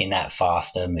in that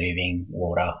faster moving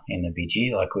water in the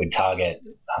Bidgie. Like we'd target,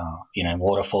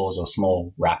 waterfalls or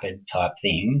small rapid type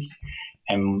things.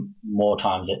 And more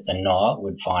times than not,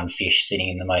 would find fish sitting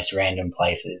in the most random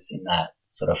places in that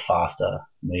sort of faster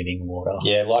moving water.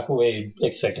 Yeah, like we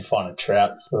expect to find a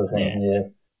trout sort of thing, yeah.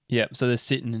 Yeah, so they're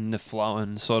sitting in the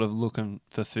flowing, sort of looking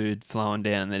for food, flowing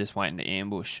down, and they're just waiting to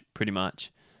ambush, pretty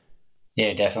much.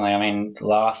 Yeah, definitely. I mean,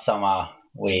 last summer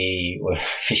we were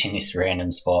fishing this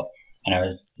random spot, and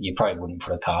you probably wouldn't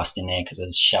put a cast in there because it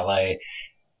was shallow,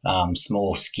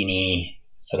 small, skinny,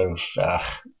 sort of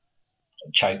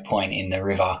choke point in the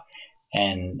river,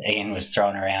 and Ian was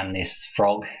throwing around this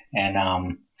frog,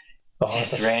 and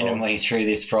just randomly threw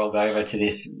this frog over to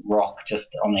this rock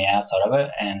just on the outside of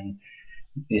it, and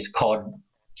this cod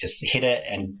just hit it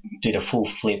and did a full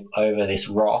flip over this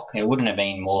rock. It wouldn't have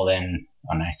been more than,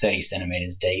 30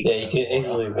 centimetres deep. Yeah, you could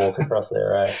easily walk across there,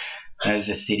 right? And it was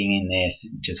just sitting in there,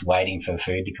 just waiting for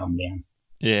food to come down.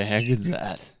 Yeah, how good's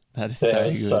that? That is so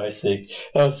good. So sick.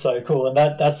 That was so cool. And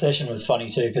that session was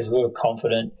funny too because we were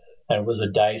confident, and it was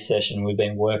a day session. We'd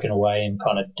been working away in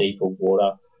kind of deeper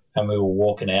water, and we were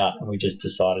walking out, and we just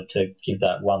decided to give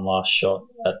that one last shot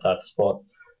at that spot.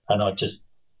 And I just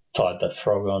tied that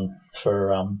frog on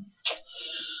for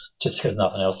just because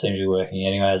nothing else seemed to be working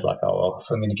anyway. I was like, oh, well, if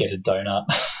I'm going to get a donut,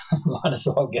 might as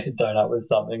well get a donut with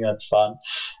something that's fun.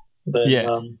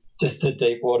 Then just a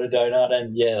deep water donut,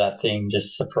 and that thing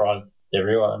just surprised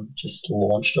everyone, just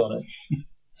launched on it.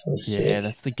 So sick.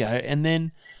 That's the go. And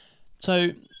then, so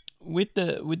with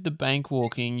the bank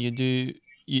walking,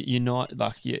 you're not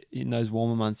like in those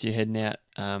warmer months. You're heading out,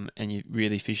 and you're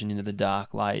really fishing into the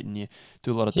dark late, and you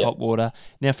do a lot of top water.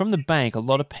 Now, from the bank, a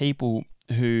lot of people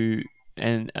don't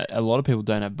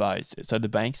have boats. So the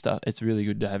bank stuff, it's really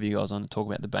good to have you guys on to talk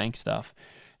about the bank stuff.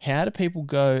 How do people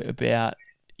go about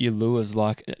your lures?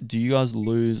 Like, do you guys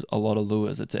lose a lot of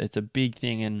lures? It's a big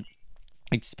thing, and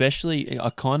especially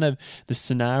the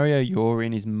scenario you're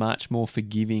in is much more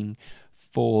forgiving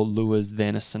for lures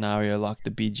than a scenario like the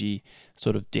Bidgie,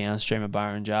 sort of downstream of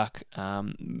Burrinjuck,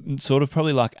 sort of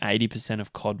probably like 80%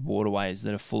 of cod waterways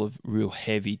that are full of real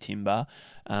heavy timber.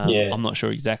 I'm not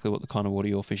sure exactly what the kind of water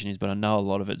you're fishing is, but I know a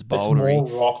lot of it's bouldery.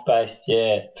 It's more rock-based,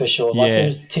 for sure. Like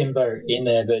there's timber in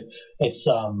there, but it's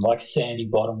like sandy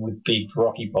bottom with big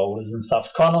rocky boulders and stuff.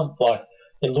 It's kind of like,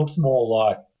 it looks more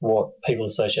like what people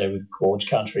associate with gorge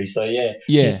country. So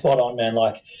you're spot on, man.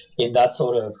 Like in that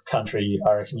sort of country,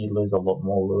 I reckon you lose a lot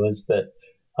more lures, but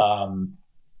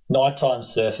nighttime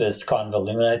surface kind of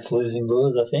eliminates losing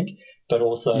lures, I think. But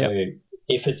also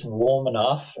if it's warm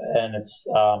enough and it's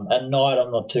at night,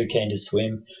 I'm not too keen to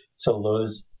swim for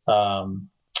lures.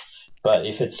 But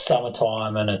if it's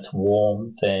summertime and it's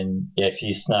warm, then if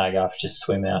you snag up, just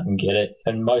swim out and get it.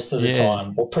 And most of the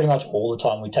time, well, pretty much all the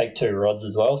time, we take 2 rods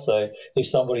as well. So if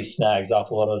somebody snags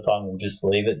up, a lot of the time we'll just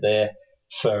leave it there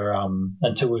for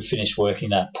until we finish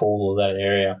working that pool or that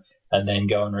area, and then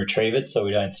go and retrieve it so we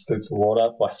don't spook the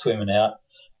water by swimming out.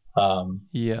 But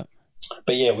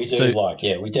we do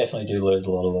we definitely do lose a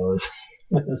lot of lures.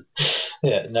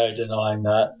 No denying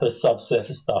that. The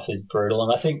subsurface stuff is brutal,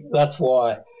 and I think that's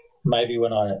why. Maybe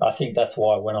when I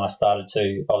started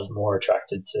to, I was more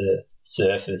attracted to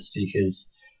surface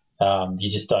because you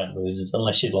just don't lose it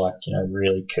unless you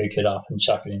really kook it up and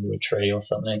chuck it into a tree or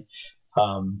something.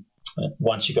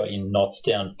 Once you got your knots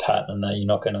down pat, and that you're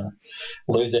not going to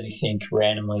lose anything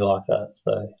randomly like that.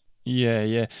 So Yeah,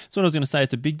 yeah. That's what I was going to say.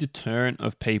 It's a big deterrent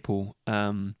of people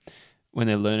when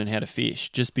they're learning how to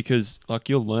fish, just because like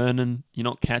you're learning, you're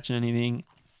not catching anything,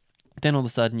 then all of a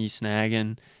sudden you're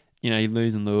snagging, you're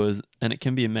losing lures, and it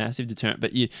can be a massive deterrent.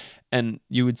 But you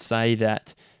would say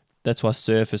that that's why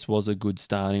surface was a good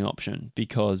starting option,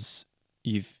 because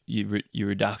your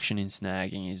reduction in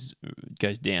snagging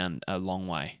goes down a long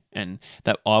way, and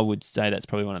that I would say that's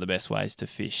probably one of the best ways to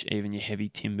fish even your heavy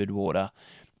timbered water,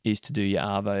 is to do your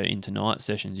arvo into night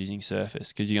sessions using surface,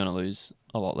 because you're going to lose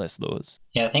a lot less lures.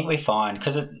 Yeah, I think we find,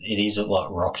 because it is a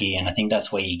lot rocky, and I think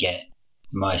that's where you get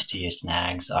most of your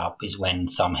snags up, is when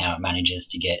somehow it manages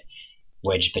to get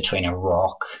wedged between a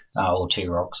rock or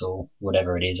two rocks or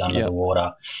whatever it is under the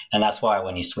water. And that's why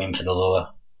when you swim for the lure,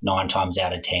 9 times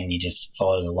out of 10 you just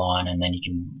follow the line, and then you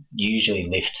can usually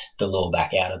lift the lure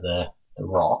back out of the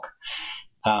rock.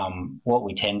 What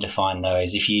we tend to find though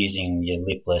is if you're using your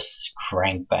lipless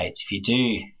crankbaits, if you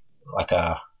do like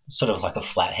a sort of like a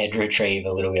flathead retrieve,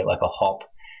 a little bit like a hop,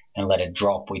 and let it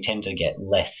drop, we tend to get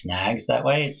less snags that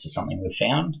way. It's just something we've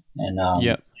found.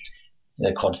 And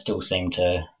the cod still seem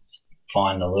to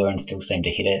find the lure and still seem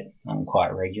to hit it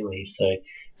quite regularly. So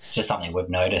just something we've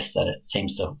noticed, that it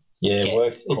seems to it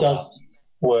works. It does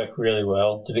work really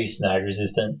well to be snag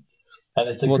resistant, and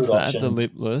it's a good option. What's that? The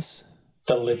lipless?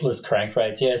 The lipless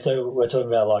crankbaits. Yeah, so we're talking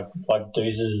about like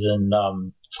doozers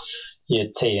and your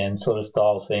TN sort of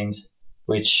style things.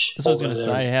 Which that's what I was going to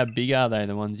say. How big are they?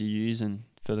 The ones you're using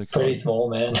for the cod? Pretty small,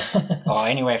 man.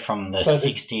 Anywhere from the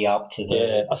 60 up to the.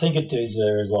 Yeah, I think a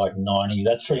doozer is like 90.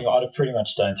 That's I pretty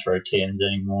much don't throw TNs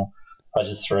anymore. I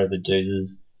just throw the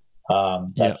doozers.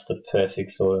 That's the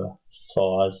perfect sort of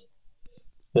size.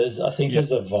 There's a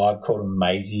vibe called a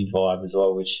Maisie vibe as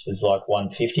well, which is like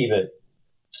 150, but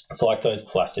it's like those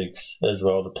plastics as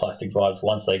well. The plastic vibes,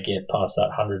 once they get past that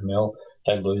 100 mil,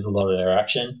 they lose a lot of their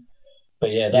action.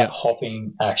 But yeah, that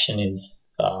hopping action is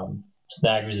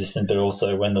snag resistant, but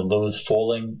also when the lure's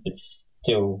falling, it's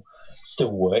still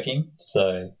working.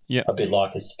 So a bit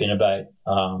like a spinnerbait,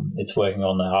 it's working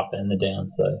on the up and the down.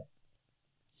 So.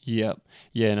 Yep.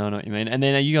 Yeah, no, I know what you mean. And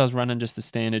then are you guys running just the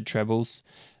standard trebles,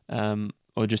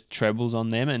 or just trebles on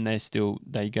them, and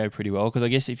they go pretty well? Because I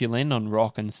guess if you land on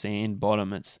rock and sand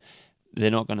bottom, they're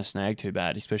not going to snag too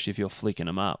bad, especially if you're flicking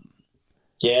them up.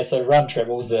 Yeah, so run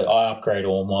trebles, but I upgrade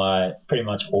pretty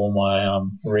much all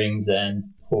my rings and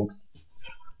hooks.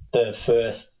 The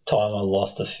first time I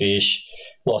lost a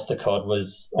cod,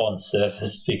 was on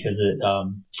surface, because it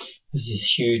was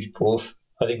this huge boof.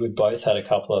 I think we both had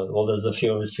there's a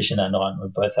few of us fishing that night, and we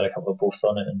both had a couple of boofs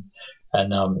on it,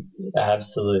 and it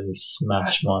absolutely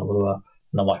smashed my lure.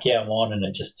 And I'm like, yeah, I'm on, and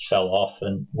it just fell off.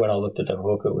 And when I looked at the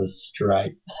hook, it was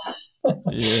straight.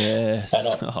 Yes.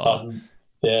 And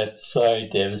it's so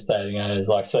devastating. And it's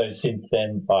like, so since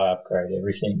then, I upgrade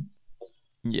everything.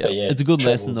 Yeah, it's a good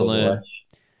lesson to learn.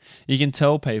 You can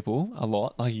tell people a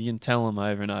lot, like you can tell them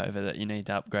over and over that you need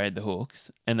to upgrade the hooks,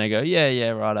 and they go, yeah,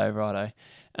 righto.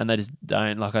 And they just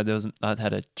don't. Like I'd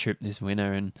had a trip this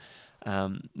winter, and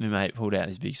my mate pulled out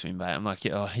his big swim bait. I'm like,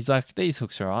 he's like, these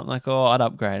hooks are all right. I'm like, I'd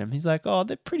upgrade them. He's like,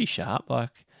 they're pretty sharp.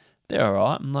 Like, they're all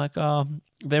right. I'm like,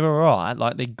 they're all right.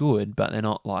 Like, they're good, but they're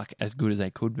not like as good as they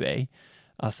could be.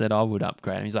 I said I would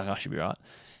upgrade them. He's like, I should be right.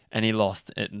 And he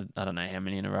lost it. I don't know how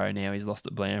many in a row now he's lost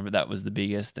at Blair, but that was the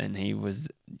biggest, and he was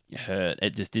hurt.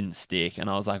 It just didn't stick. And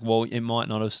I was like, well, it might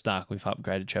not have stuck with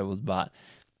upgraded trebles, but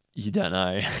you don't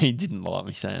know. He didn't like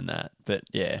me saying that. But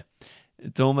yeah,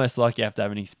 it's almost like you have to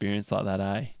have an experience like that,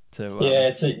 eh? It's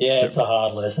a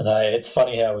hard lesson, eh? It's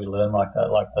funny how we learn like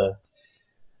that.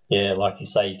 Like you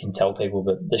say, you can tell people,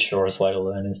 but the surest way to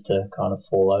learn is to kind of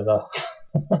fall over.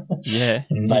 Yeah,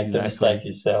 and make the mistake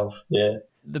yourself. Yeah.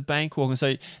 The bank walking,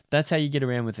 so that's how you get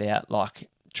around without like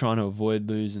trying to avoid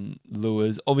losing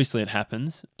lures. Obviously it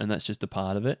happens, and that's just a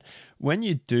part of it. When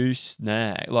you do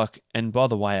snag, like, and by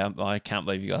the way, I can't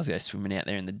believe you guys go swimming out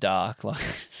there in the dark. Like,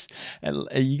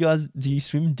 are you guys, do you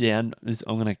swim down?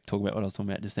 I'm going to talk about what I was talking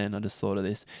about just then. I just thought of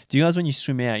this. Do you guys, when you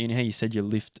swim out, you know how you said you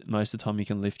lift, most of the time you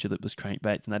can lift your lipless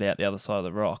crankbaits and that out the other side of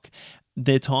the rock.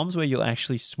 There are times where you'll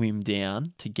actually swim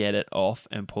down to get it off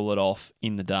and pull it off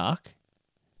in the dark.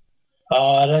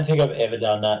 I don't think I've ever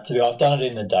done that. I've done it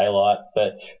in the daylight,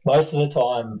 but most of the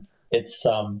time it's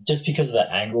just because of the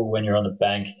angle. When you're on the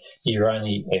bank, you're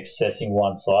only accessing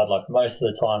one side. Like most of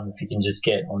the time, if you can just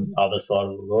get on the other side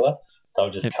of the lure, they'll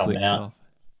just come out. Off.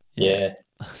 Yeah.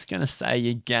 I was going to say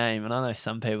your game, and I know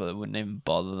some people that wouldn't even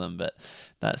bother them, but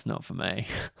that's not for me.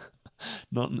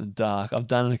 Not in the dark. I've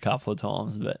done it a couple of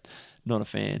times, but not a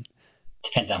fan.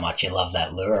 Depends how much you love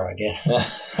that lure, I guess.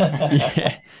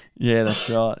 Yeah, that's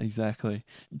right, exactly.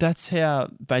 That's how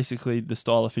basically the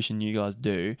style of fishing you guys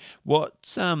do.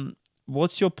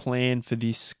 What's your plan for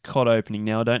this cod opening?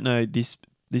 Now, I don't know, this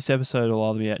episode will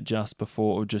either be out just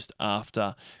before or just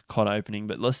after cod opening,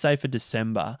 but let's say for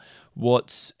December,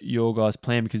 what's your guys'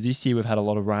 plan? Because this year we've had a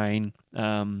lot of rain.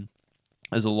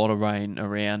 There's a lot of rain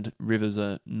around. Rivers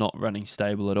are not running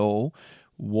stable at all.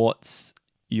 What's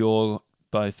your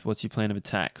plan of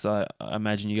attack? 'Cause I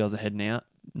imagine you guys are heading out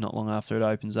not long after it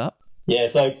opens up. Yeah,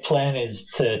 so plan is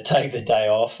to take the day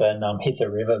off and hit the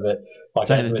river, but like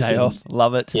Take as the we're day sitting, off.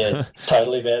 Love it. yeah,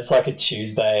 totally, man. It's like a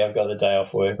Tuesday. I've got the day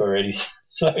off work already.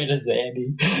 So does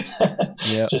Andy.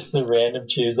 Yeah. Just a random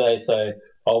Tuesday. So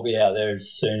I'll be out there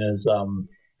as soon as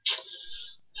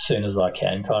I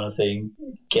can, kind of thing,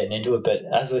 getting into it. But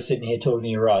as we're sitting here talking to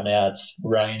you right now, it's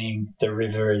raining. The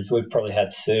river we've probably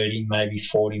had 30, maybe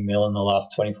 40 mil in the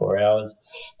last 24 hours.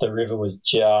 The river was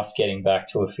just getting back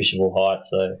to a fishable height,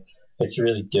 so it's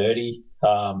really dirty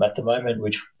at the moment,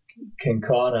 which can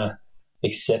kind of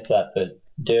accept that, but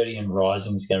dirty and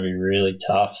rising is going to be really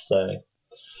tough. So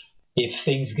if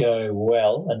things go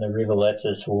well and the river lets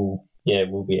us, we'll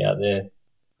be out there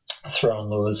throwing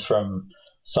lures from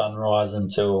sunrise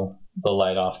until the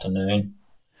late afternoon.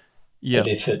 Yeah.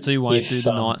 So you won't do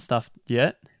the night stuff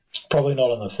yet? Probably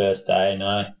not on the first day,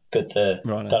 no. But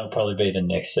that'll probably be the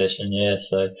next session, yeah.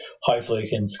 So hopefully we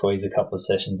can squeeze a couple of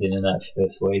sessions in that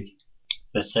first week.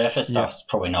 The surface stuff's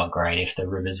probably not great if the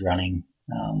river's running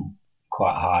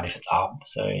quite hard if it's up.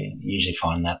 So you usually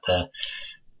find that the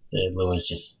lures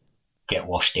just get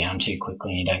washed down too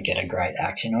quickly and you don't get a great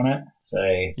action on it. So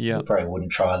you probably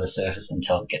wouldn't try the surface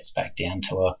until it gets back down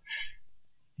to a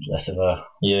less of a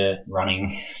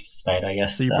running state, I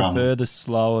guess. So you prefer the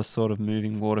slower sort of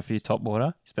moving water for your top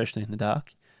water, especially in the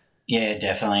dark? Yeah,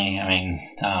 definitely. I mean,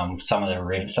 some of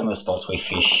the spots we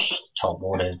fish top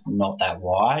water not that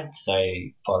wide, so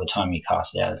by the time you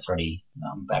cast it out, it's already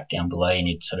back down below, and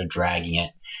you're sort of dragging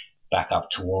it back up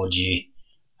towards you.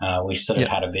 We sort of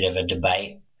had a bit of a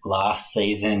debate last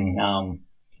season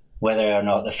whether or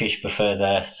not the fish prefer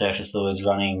the surface lures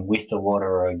running with the water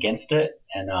or against it,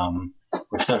 and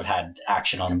we've sort of had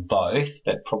action on both,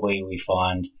 but probably we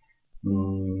find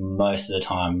most of the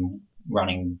time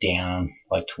running down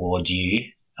like towards you,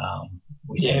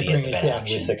 we seem to get the better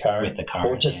action with the current,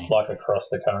 or just like across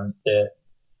the current. Yeah.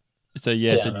 So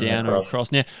down or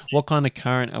across. Now, what kind of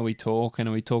current are we talking?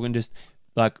 Are we talking just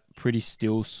like pretty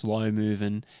still, slow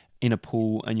moving in a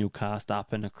pool, and you'll cast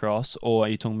up and across, or are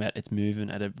you talking about it's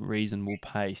moving at a reasonable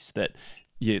pace that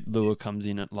your lure comes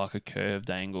in at like a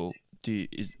curved angle?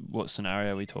 What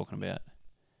scenario are we talking about?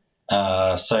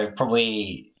 So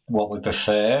probably what we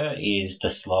prefer is the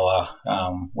slower,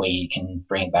 where you can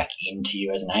bring it back into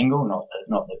you as an angle, not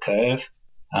the curve.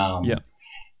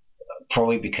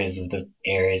 Probably because of the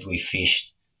areas we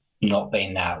fish not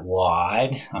being that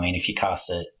wide. I mean, if you cast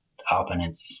it up and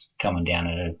it's coming down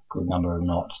at a good number of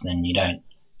knots, then you don't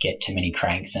get too many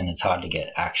cranks and it's hard to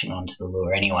get action onto the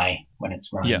lure anyway when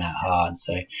it's running that hard.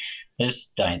 So I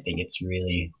just don't think it's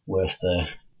really worth the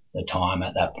time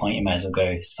at that point. You may as well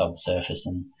go subsurface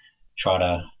and try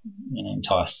to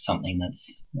entice something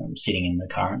that's sitting in the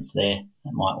currents there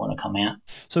that might want to come out.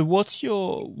 So what's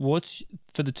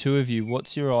for the two of you,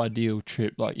 what's your ideal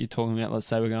trip? Like you're talking about, let's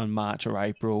say we're going March or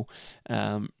April,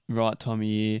 right time of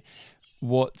year.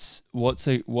 What's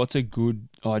a good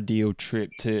ideal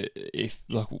trip to, if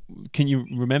like, can you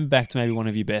remember back to maybe one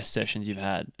of your best sessions you've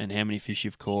had and how many fish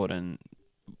you've caught, and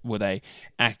were they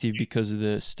active because of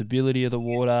the stability of the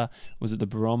water? Was it the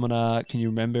barometer? Can you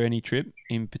remember any trip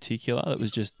in particular that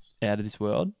was just out of this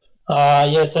world?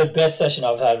 So best session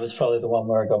I've had was probably the one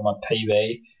where I got my PB.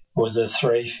 It was a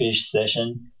 3-fish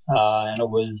session, and it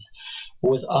was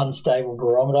unstable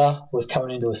barometer, was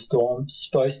coming into a storm.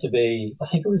 There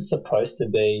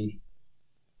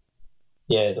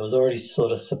was already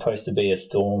sort of supposed to be a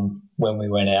storm when we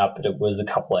went out, but it was a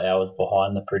couple of hours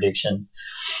behind the prediction.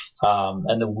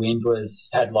 And the wind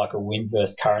had like a wind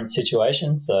versus current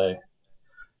situation. So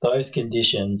those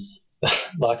conditions,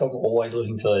 like I'm always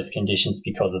looking for those conditions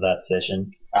because of that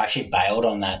session. I actually bailed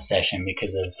on that session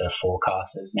because of the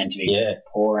forecast. It was meant to be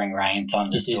pouring rain,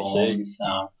 thunderstorms.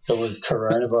 It was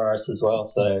coronavirus as well,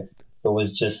 so it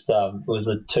was just it was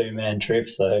a 2-man trip.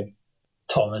 So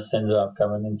Thomas ended up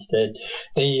coming instead.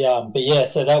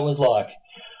 So that was like,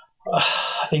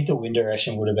 I think the wind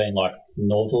direction would have been like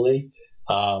northerly,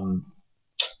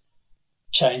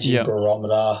 changing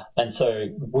barometer, and so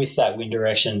with that wind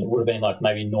direction, it would have been like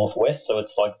maybe northwest. So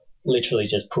it's like literally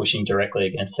just pushing directly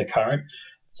against the current.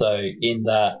 So in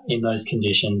those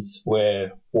conditions,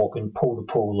 we're walking pool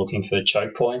to pool looking for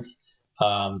choke points,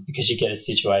 because you get a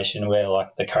situation where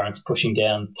like the current's pushing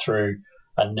down through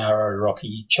a narrow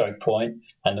rocky choke point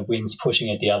and the wind's pushing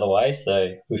it the other way.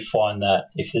 So we find that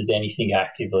if there's anything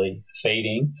actively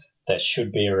feeding, that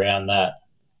should be around that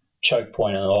choke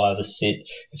point, and they'll either sit,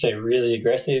 if they're really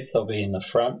aggressive, they'll be in the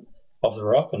front of the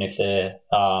rock, and if they're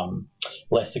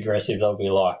less aggressive, they'll be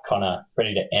like kind of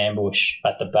ready to ambush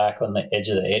at the back on the edge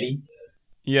of the eddy.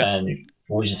 Yeah. And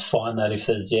we just find that if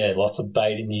there's lots of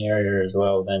bait in the area as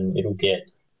well, then it'll get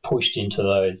pushed into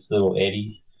those little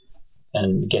eddies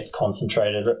and gets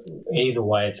concentrated. Either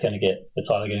way, it's either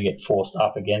going to get forced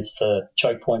up against the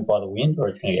choke point by the wind, or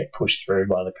it's going to get pushed through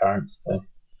by the currents. So,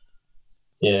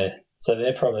 yeah. So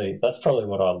that's probably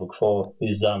what I look for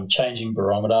is changing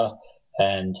barometer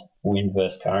and wind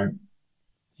versus current.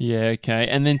 Yeah, okay.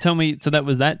 And then tell me, so that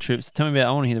was that trip. So tell me about,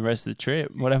 I want to hear the rest of the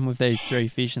trip. What happened with these 3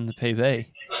 fish in the PB?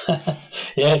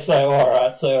 Yeah, so all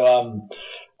right. So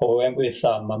we went with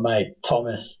my mate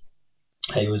Thomas.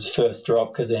 He was first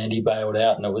drop because Andy bailed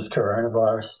out and it was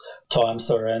coronavirus time,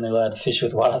 so we're only allowed to fish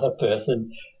with one other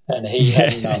person. And he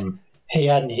hadn't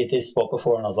hit this spot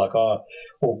before, and I was like, oh,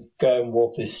 we'll go and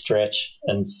walk this stretch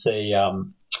and see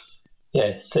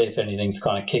if anything's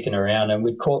kind of kicking around. And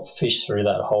we'd caught fish through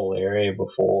that whole area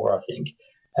before, I think.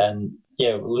 And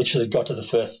we literally got to the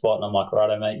first spot, and I'm like,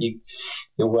 righto, mate,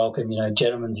 you're welcome.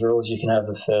 Gentleman's rules, you can have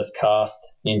the first cast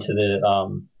into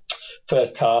the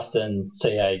first cast and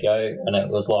see how you go. And it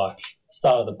was like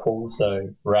start of the pool, so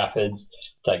rapids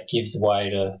that gives way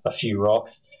to a few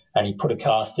rocks. And he put a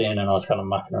cast in, and I was kind of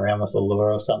mucking around with a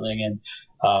lure or something.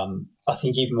 And I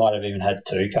think he might have even had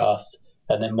 2 casts.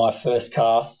 And then my first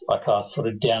cast, I cast sort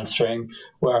of downstream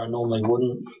where I normally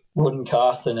wouldn't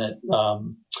cast, and it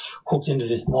hooked into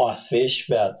this nice fish,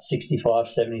 about 65,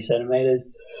 70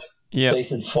 centimetres. Yeah.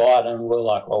 Decent fight, and we're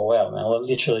like, oh, wow, man,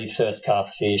 literally first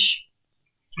cast fish.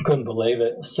 Couldn't believe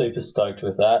it. Super stoked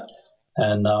with that.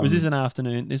 And was this an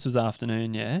afternoon? This was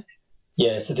afternoon, yeah?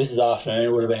 Yeah, so this is afternoon.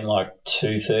 It would have been like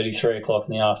 2:30, 3 o'clock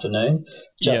in the afternoon,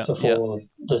 just before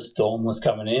the storm was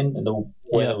coming in and the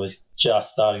weather was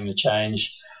just starting to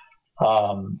change.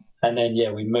 And then,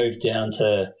 we moved down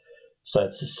to, so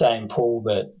it's the same pool,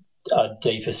 but a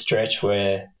deeper stretch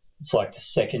where it's like the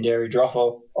secondary drop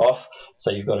off.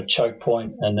 So you've got a choke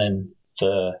point, and then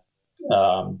the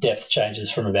depth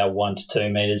changes from about 1 to 2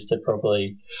 meters to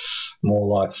probably more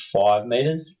like 5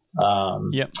 meters.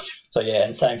 So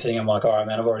and same thing. I'm like, all right,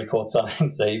 man, I've already caught something,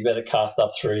 so you better cast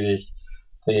up through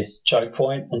this choke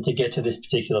point. And to get to this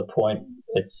particular point,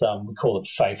 it's we call it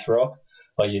Faith Rock.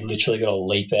 Like you literally got to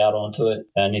leap out onto it,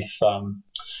 and if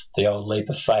the old leap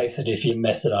of faith, that if you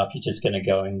mess it up, you're just going to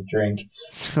go in the drink.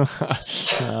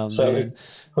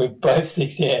 We both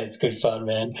it's good fun,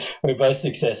 man. We both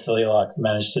successfully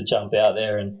managed to jump out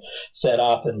there and set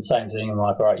up, and same thing. I'm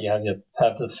like, all right, you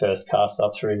have the first cast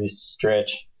up through this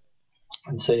stretch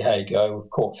and see how you go.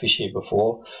 We've caught fish here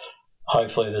before.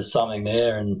 Hopefully there's something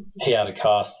there, and he had a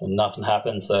cast and nothing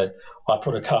happened. So I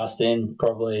put a cast in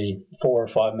probably 4 or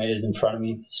 5 meters in front of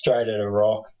me, straight at a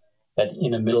rock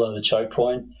in the middle of the choke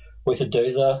point with a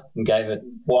doozer, and gave it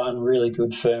one really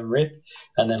good firm rip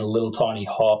and then a little tiny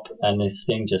hop, and this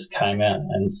thing just came out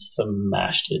and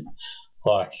smashed it,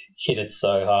 hit it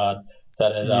so hard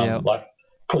that it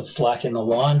put slack in the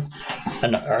line.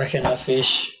 And I reckon I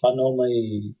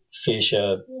normally fish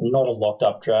not a locked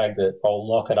up drag, but I'll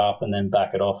lock it up and then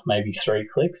back it off maybe 3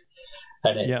 clicks,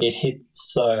 and it hit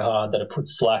so hard that it put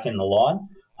slack in the line.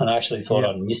 And I actually thought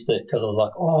I'd missed it because I was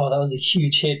like, oh, that was a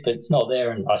huge hit, but it's not there.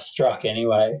 And I struck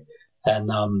anyway, and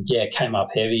it came up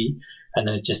heavy, and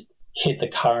then it just hit the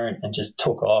current and just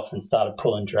took off and started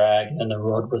pulling drag, and the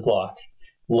rod was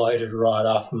loaded right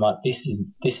up. I'm like, this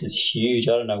is huge.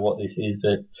 I don't know what this is,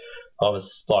 but I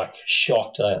was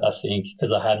shocked, I think,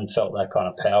 because I hadn't felt that kind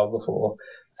of power before.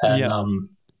 And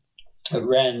it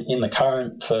ran in the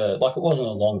current for, it wasn't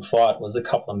a long fight, it was a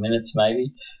couple of minutes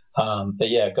maybe. But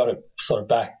got it sort of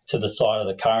back to the side of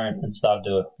the current and started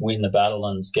to win the battle,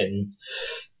 and it's getting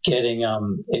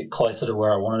it closer to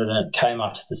where I wanted it. And it came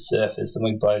up to the surface, and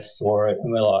we both saw it,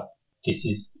 and we're like, this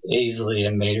is easily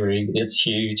a metery. It's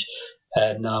huge.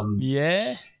 And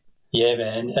man,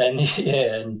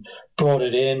 and brought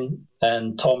it in,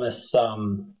 and Thomas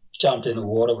jumped in the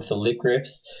water with the lip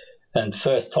grips, and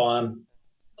first time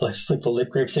slipped the lip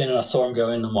grips in, and I saw him go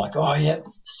in. I'm like, oh yeah,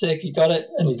 sick, you got it?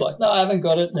 And he's like, no, I haven't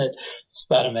got it. And it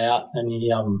spat him out, and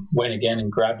he went again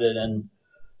and grabbed it, and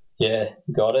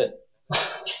got it.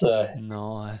 So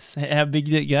nice. How big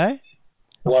did it go?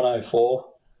 104.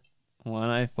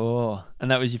 104.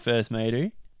 And that was your first meter?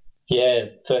 Yeah,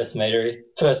 first meter,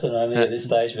 first and only at this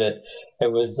That's stage, but it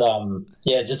was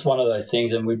just one of those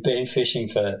things. And we'd been fishing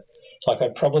for like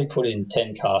I'd probably put in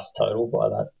 10 casts total by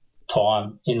that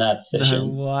time in that no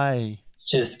session. way.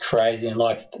 It's just crazy. And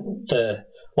like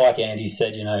Andy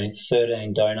said,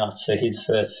 13 donuts for his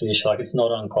first fish. Like it's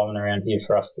not uncommon around here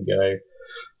for us to go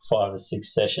 5 or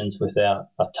 6 sessions without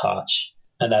a touch.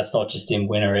 And that's not just in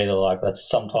winter either. Like that's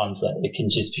sometimes it can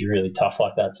just be really tough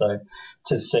like that. So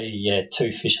to see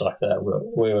 2 fish like that,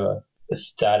 we were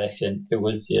ecstatic, and it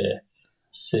was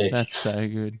sick. That's so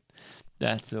good.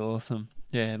 That's awesome.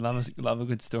 Yeah, love a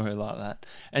good story like that.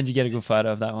 And you get a good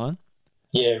photo of that one?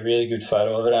 Yeah, really good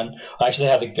photo of it. And I actually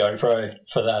had the GoPro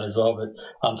for that as well, but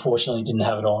unfortunately didn't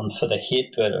have it on for the hit,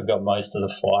 but I got most of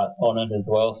the flight on it as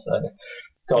well. So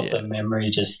got the memory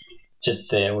just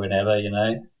there whenever.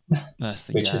 That's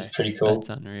the which go. is pretty cool. That's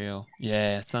unreal.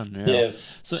 Yeah, it's unreal. Yeah, it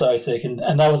was so sick. And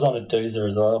that was on a doozer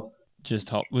as well. Just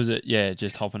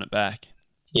hopping it back?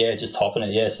 Yeah, just hopping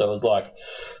it. Yeah, so it was like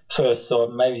first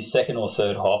or maybe second or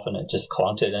third hop, and it just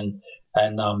clunked it. And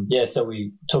so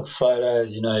we took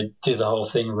photos, did the whole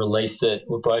thing, released it.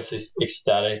 We're both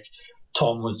ecstatic.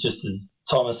 Thomas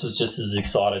was just as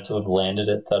excited to have landed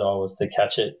it that I was to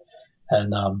catch it.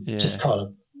 And just kind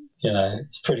of,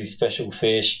 it's a pretty special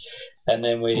fish. And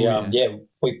then we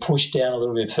pushed down a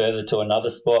little bit further to another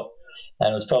spot,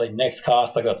 and it was probably next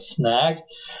cast I got snagged.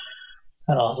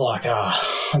 And I was like,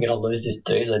 I'm going to lose this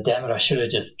doozer. Damn it, I should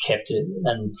have just kept it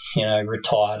and,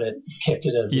 retired it, kept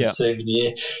it as a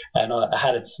souvenir. And I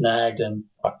had it snagged, and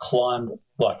I climbed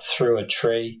like through a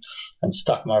tree and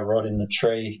stuck my rod in the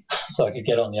tree so I could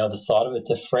get on the other side of it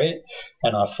to free it.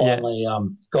 And I finally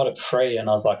got it free, and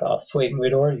I was like, oh, sweet. And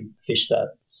we'd already fished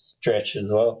that stretch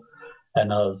as well.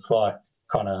 And I was like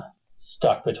kind of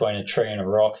stuck between a tree and a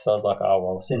rock. So I was like, oh,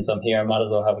 well, since I'm here, I might as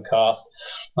well have a cast.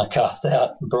 I cast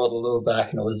out and brought the lure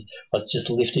back, and I was just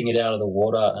lifting it out of the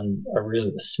water, and a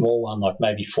really small one, like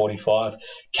maybe 45,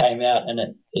 came out, and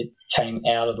it came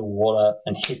out of the water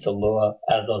and hit the lure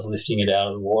as I was lifting it out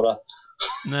of the water.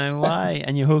 No way.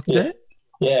 And you hooked it?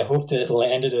 Yeah, hooked it,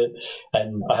 landed it,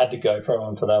 and I had the GoPro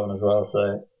on for that one as well.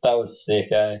 So that was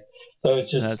sick, eh? So it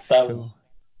was just was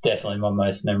definitely my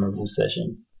most memorable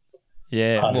session.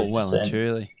 Yeah, well and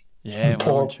truly. Yeah,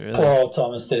 poor old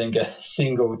Thomas didn't get a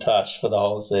single touch for the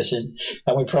whole session,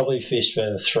 and we probably fished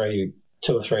for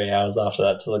 2 or 3 hours after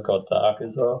that till it got dark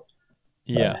as well.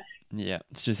 So, yeah,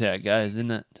 it's just how it goes,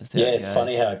 isn't it? It's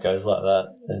funny how it goes like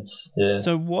that.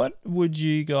 So what would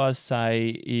you guys say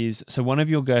is one of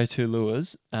your go-to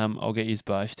lures? I'll get you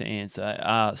both to answer.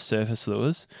 Are surface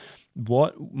lures.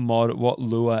 What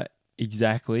lure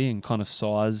exactly and kind of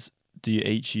size do you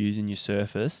each use in your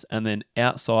surface? And then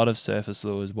outside of surface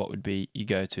lures, what would be your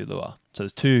go-to lure? So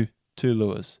there's two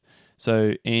lures.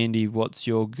 So Andy, what's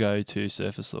your go-to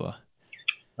surface lure?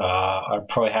 I'd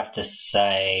probably have to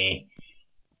say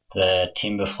the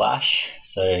Timber Flash.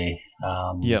 So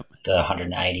the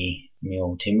 180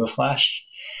 mil Timber Flash.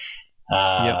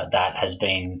 That has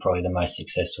been probably the most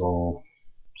successful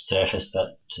surface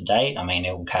to date. I mean,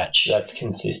 it will catch. That's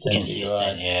consistent.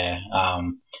 Right. Yeah.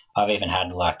 I've even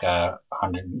had like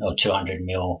 100 or 200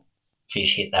 mil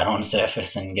fish hit that on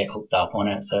surface and get hooked up on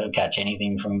it. So it'll catch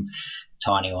anything from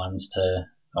tiny ones to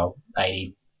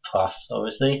 80 plus,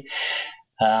 obviously.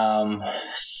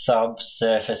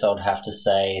 Subsurface, I'd have to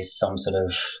say some sort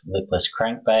of lipless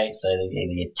crankbait, so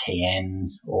either your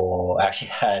TNs or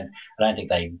actually I don't think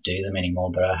they do them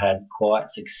anymore, but I had quite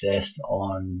success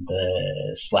on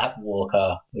the slap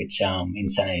walker, which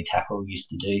Insanity Tackle used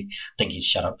to do. I think he's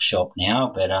shut up shop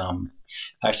now, but I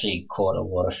actually caught a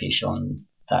lot of fish on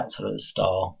that sort of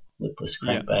style lipless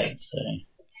crankbait, so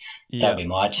that'd be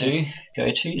my two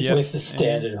go-tos. With the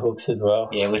standard hooks as well.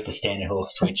 Yeah, with the standard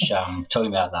hooks, which talking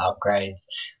about the upgrades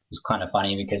was kind of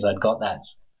funny because I'd got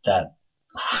that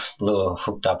lure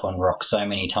hooked up on rock so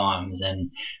many times,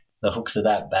 and the hooks are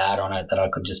that bad on it that I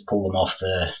could just pull them off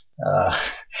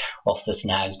the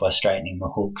snags by straightening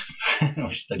the hooks,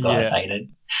 which the guys hated.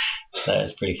 So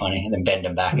it's pretty funny. And then bend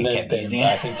them back and kept using it.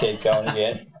 Back and keep going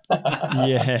again.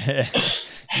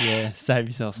 Yeah. Save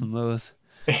yourself some lures.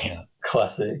 Yeah,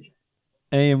 classic.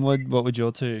 Ian, what would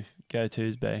your two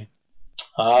go-tos be?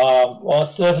 Well,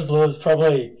 surface lures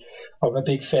probably. I'm a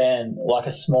big fan, like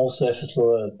a small surface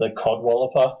lure, the cod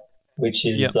walloper, which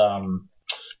is it's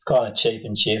kind of cheap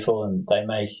and cheerful, and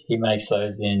he makes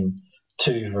those in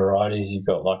 2 varieties. You've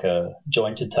got like a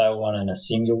jointed tail one and a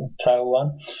single tail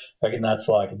one. I reckon that's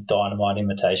like a dynamite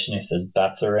imitation if there's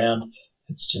bats around.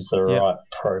 It's just the right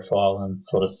profile and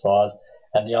sort of size.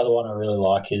 And the other one I really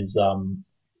like is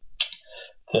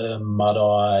the mud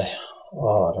eye.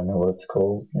 I don't know what it's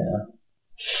called. Yeah,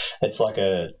 it's like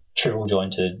triple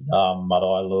jointed mud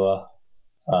eye lure.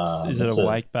 Is it a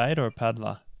wake bait or a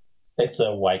paddler? It's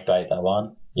a wake bait, that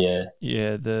one. Yeah.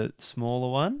 Yeah, the smaller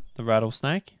one, the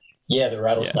rattlesnake. Yeah, the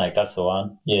rattlesnake, that's the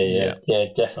one. Yeah,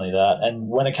 definitely that. And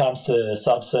when it comes to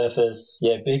subsurface,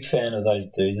 big fan of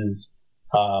those doozers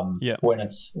when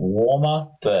it's warmer,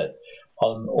 but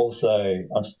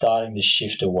I'm starting to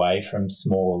shift away from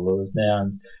smaller lures now,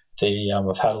 and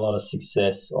I've had a lot of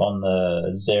success on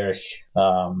the Xeric.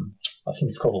 I think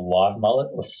it's called a live mullet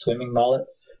or swimming mullet.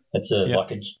 It's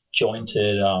like a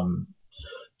jointed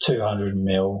 200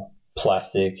 mil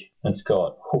plastic. It's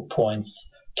got hook points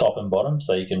top and bottom,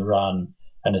 so you can run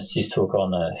an assist hook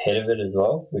on the head of it as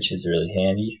well, which is really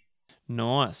handy.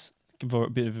 Nice. A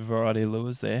bit of a variety of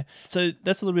lures there. So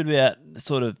that's a little bit about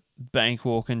sort of bank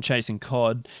walking, chasing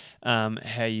cod,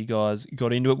 how you guys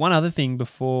got into it. One other thing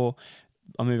before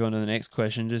I'll move on to the next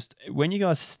question, just when you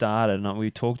guys started, and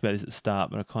we talked about this at the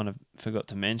start, but I kind of forgot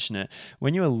to mention it,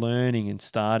 when you were learning and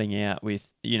starting out with,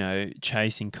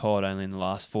 chasing cod only in the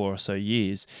last 4 or so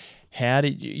years, how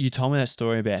did you told me that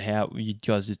story about how you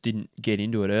guys just didn't get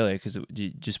into it earlier because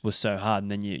it just was so hard, and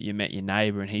then you met your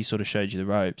neighbour and he sort of showed you the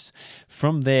ropes.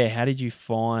 From there, how did you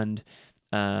find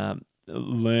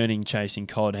learning chasing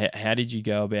cod? How did you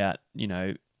go about,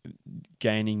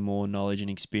 gaining more knowledge and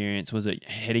experience? Was it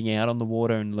heading out on the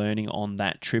water and learning on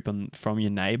that trip from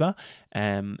your neighbour?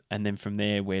 And then from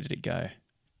there, where did it go?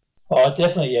 Oh,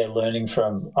 definitely, learning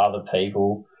from other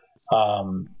people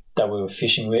that we were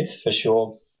fishing with, for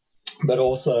sure. But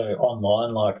also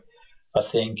online, like I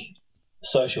think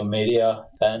social media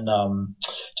and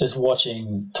just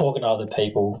talking to other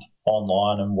people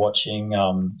online and watching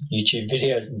YouTube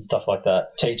videos and stuff like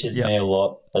that teaches me a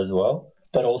lot as well.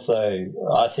 But also,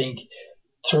 I think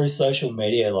through social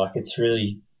media, like it's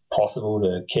really possible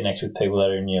to connect with people that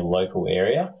are in your local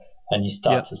area, and you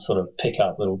start to sort of pick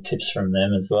up little tips from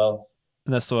them as well.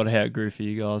 And that's sort of how it grew for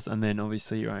you guys, and then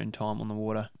obviously your own time on the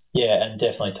water. Yeah, and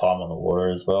definitely time on the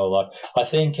water as well. Like I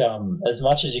think as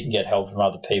much as you can get help from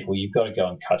other people, you've got to go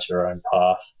and cut your own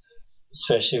path,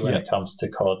 especially when it comes to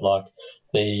cod. Like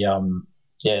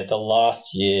the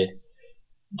last year,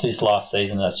 this last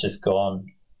season that's just gone,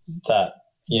 that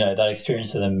that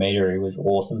experience of the meatery was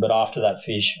awesome. But after that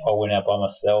fish, I went out by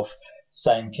myself,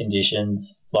 same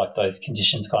conditions, like those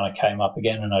conditions kind of came up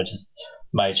again, and I just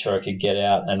made sure I could get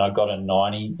out, and I got a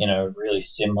 90 in a really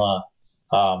similar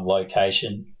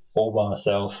location all by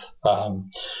myself,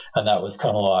 and that was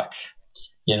kind of like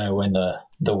when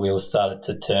the wheels started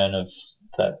to turn of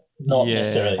that, not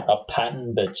necessarily a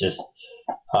pattern, but just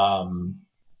time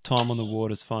on the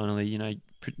water's finally,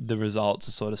 the results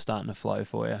are sort of starting to flow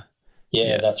for you.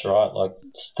 Yeah, that's right. Like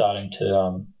starting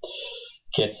to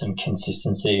get some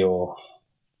consistency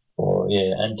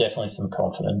and definitely some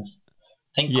confidence.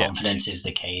 I think confidence is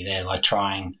the key there. Like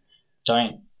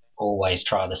don't always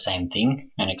try the same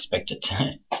thing and expect it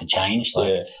to change.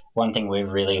 Like one thing we've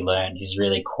really learned is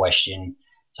really question.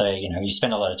 So, you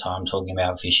spend a lot of time talking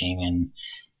about fishing and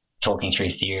talking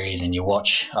through theories, and you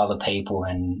watch other people,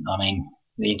 and I mean,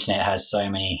 the internet has so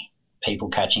many people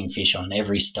catching fish on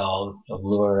every style of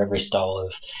lure, every style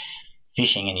of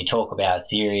fishing, and you talk about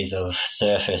theories of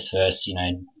surface versus,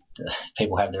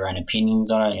 people have their own opinions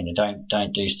on it.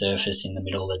 Don't do surface in the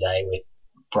middle of the day with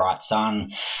bright sun,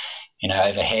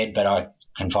 overhead, but I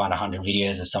can find 100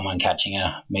 videos of someone catching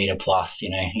a meter plus,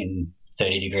 in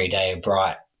 30-degree day of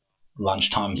bright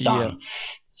lunchtime sun. Yeah.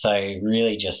 So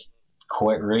really just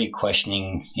really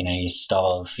questioning, your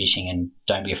style of fishing, and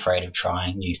don't be afraid of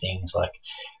trying new things. Like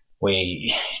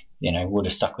we, would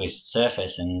have stuck with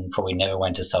surface and probably never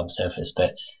went to subsurface,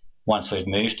 but once we've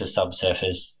moved to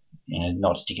subsurface,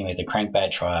 not sticking with the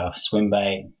crankbait, try a swim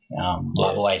bait.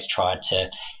 I've always tried to,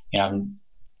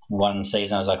 one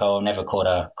season I was like, I've never caught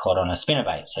a cod on a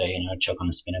spinnerbait, so chuck on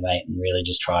a spinnerbait and really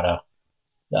just try to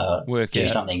do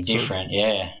something different,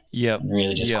 and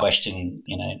really just question,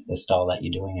 the style that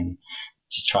you're doing, and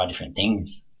just try different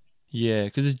things. Yeah,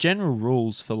 because there's general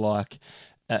rules for like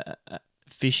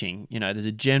fishing. There's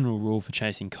a general rule for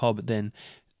chasing cod, but then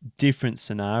different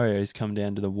scenarios come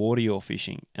down to the water you're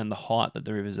fishing and the height that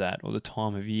the river's at, or the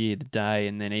time of year, the day,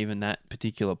 and then even that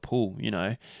particular pool.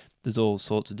 There's all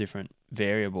sorts of different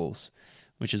variables,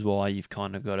 which is why you've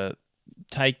kind of got to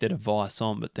take that advice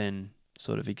on, but then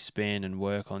sort of expand and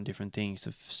work on different things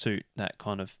to suit that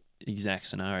kind of exact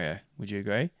scenario. Would you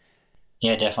agree?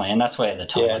 Yeah, definitely. And that's where the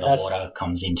time of the water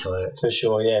comes into it. For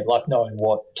sure, yeah. Like knowing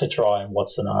what to try and what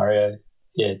scenario.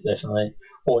 Yeah, definitely.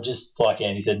 Or just like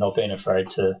Andy said, not being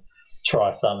afraid to try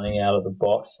something out of the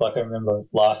box. Like I remember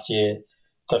last year,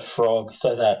 the frog,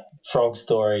 so that frog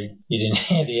story, you didn't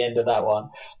hear the end of that one,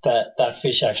 that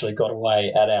fish actually got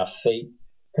away at our feet.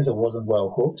 because it wasn't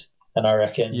well hooked. And I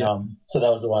reckon, so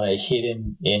that was the one that hit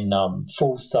in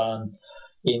full sun,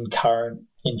 in current,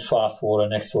 in fast water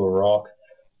next to a rock.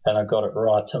 And I got it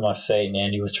right to my feet, and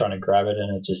Andy was trying to grab it,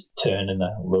 and it just turned and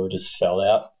the lure just fell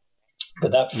out.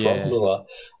 But that frog lure,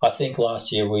 I think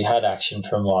last year we had action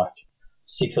from like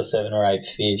 6 or 7 or 8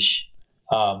 fish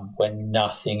when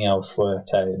nothing else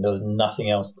worked out. There was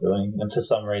nothing else doing. And for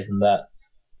some reason that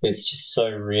it's just so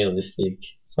realistic.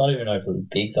 It's not even overly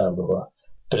big, that lure,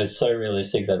 but it's so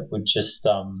realistic that it would just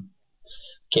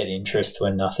get interest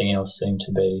when nothing else seemed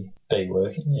to be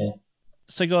working, yeah.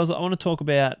 So, guys, I want to talk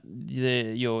about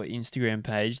your Instagram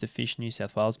page, the Fish New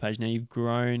South Wales page. Now, you've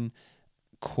grown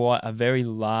quite a very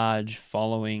large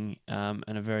following and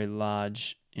a very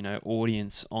large,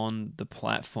 audience on the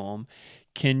platform.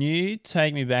 Can you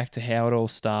take me back to how it all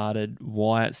started,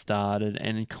 why it started,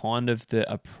 and kind of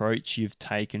the approach you've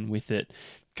taken with it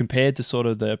compared to sort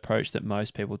of the approach that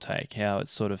most people take? How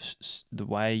it's sort of the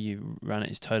way you run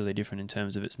it is totally different in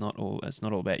terms of it's not all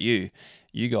about you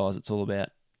guys. It's all about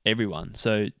everyone.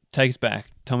 So take us back.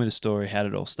 Tell me the story. How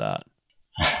did it all start?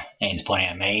 Ian's pointing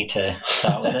at me to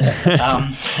start with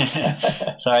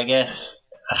it. So I guess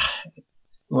it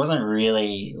wasn't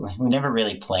really, we never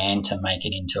really planned to make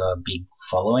it into a big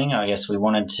following. I guess we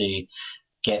wanted to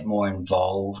get more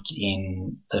involved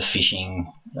in the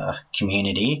fishing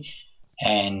community,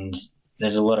 and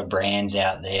there's a lot of brands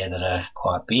out there that are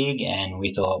quite big, and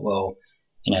we thought, well,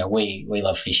 we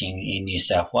love fishing in New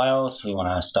South Wales. We want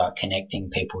to start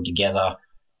connecting people together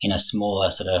in a smaller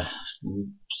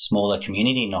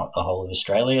community, not the whole of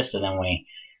Australia. So then we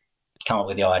come up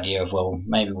with the idea of, well,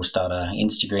 maybe we'll start an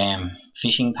Instagram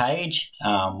fishing page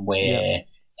where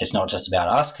it's not just about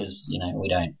us, because, we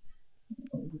don't,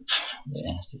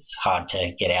 it's hard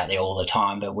to get out there all the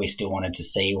time, but we still wanted to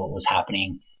see what was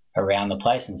happening around the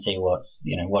place and see what's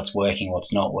working,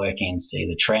 what's not working, see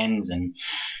the trends, and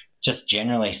just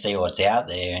generally see what's out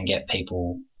there and get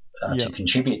people to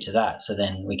contribute to that. So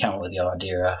then we come up with the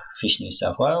idea of Fish New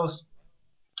South Wales,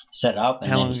 set up, and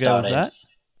How then long started. Ago was that?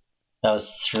 That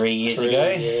was 3 years ago.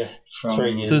 Yeah.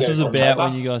 3 years so this ago was from about October.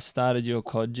 when you guys started your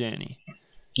cod journey.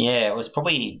 Yeah, it was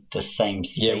probably the same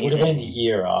season. Yeah, it would have been the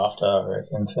year after, I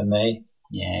reckon, for me.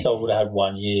 Yeah. So I would have had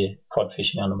 1 year cod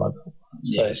fishing under my belt.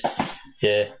 So,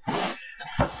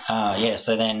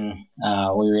 so then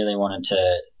we really wanted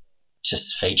to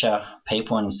just feature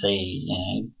people and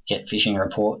see, get fishing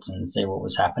reports and see what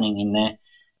was happening in there.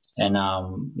 And,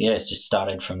 it's just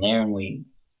started from there, and we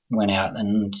went out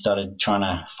and started trying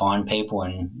to find people,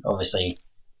 and obviously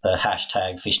the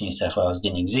hashtag Fish New South Wales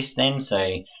didn't exist then,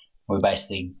 so we're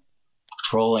basically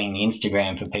trawling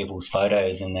Instagram for people's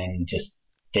photos and then just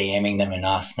DMing them and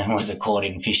asking them, was it caught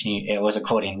in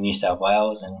New South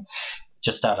Wales, and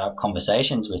just started up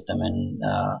conversations with them, and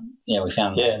we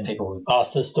found people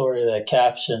asked the story of their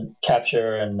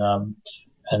capture, and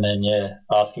then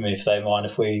ask them if they mind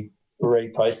if we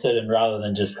repost it, and rather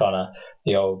than just kind of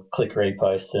the old click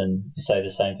repost and say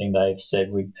the same thing they've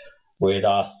said, we'd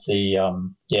ask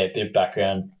the bit of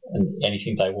background and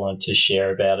anything they wanted to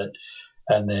share about it,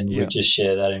 and then we'd just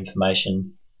share that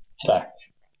information back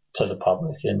to the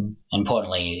public, and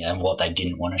importantly, and what they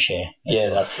didn't want to share.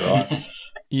 That's right.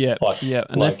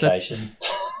 And location.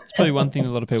 That's probably one thing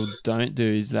a lot of people don't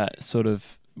do, is that sort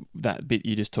of that bit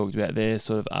you just talked about there,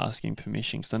 sort of asking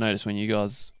permission. Because I noticed when you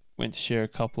guys went to share a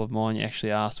couple of mine, you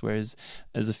actually asked, whereas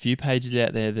there's a few pages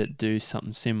out there that do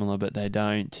something similar, but they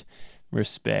don't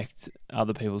respect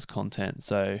other people's content.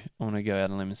 So I want to go out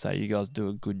on a limb and say you guys do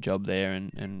a good job there,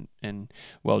 and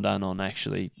well done on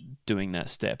actually doing that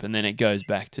step. And then it goes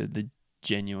back to the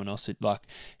genuine, like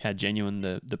how genuine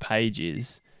the page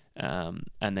is. And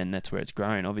then that's where it's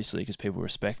grown, obviously, because people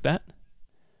respect that.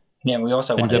 Yeah, we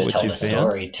also wanted to tell the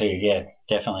story too. Yeah,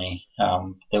 definitely.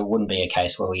 There wouldn't be a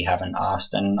case where we haven't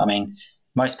asked. And I mean,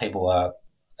 most people are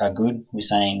good with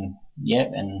saying yep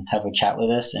and have a chat with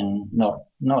us, and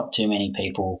not too many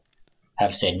people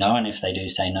have said no. And if they do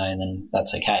say no, then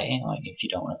that's okay. Like, if you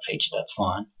don't want to feature, that's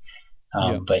fine.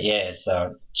 But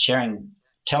so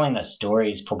telling the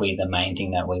story is probably the main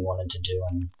thing that we wanted to do,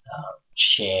 and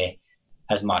share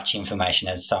as much information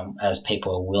as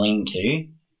people are willing to,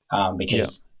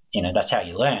 because that's how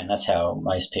you learn. That's how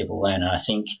most people learn. And I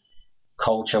think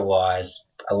culture-wise,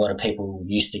 a lot of people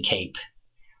used to keep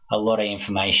a lot of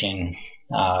information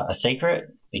a secret,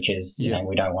 because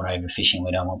we don't want overfishing.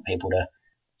 We don't want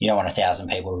you don't want 1,000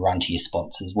 people to run to your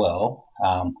spots as well.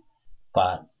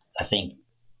 But I think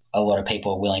a lot of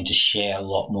people are willing to share a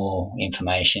lot more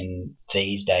information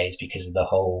these days because of the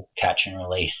whole catch and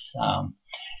release.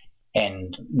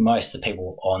 And most of the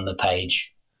people on the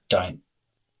page don't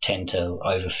tend to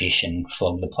overfish and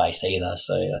flog the place either.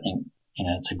 So I think,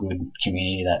 it's a good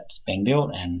community that's been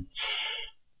built, and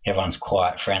everyone's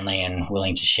quite friendly and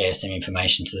willing to share some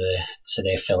information to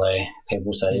their fellow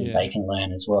people so that they can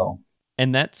learn as well.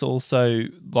 And that's also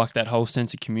like that whole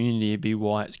sense of community would be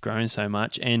why it's grown so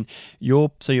much. And your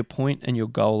point and your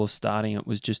goal of starting it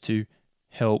was just to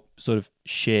help sort of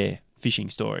share fishing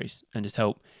stories and just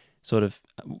help sort of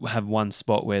have one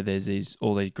spot where there's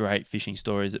all these great fishing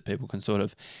stories that people can sort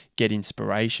of get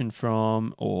inspiration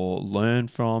from or learn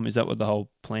from. Is that what the whole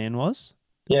plan was?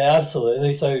 Yeah,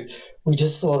 absolutely. So we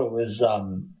just thought it was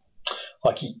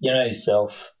like,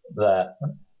 yourself, that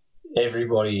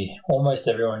almost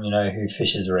everyone who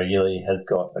fishes regularly has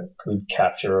got a good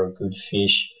capture or a good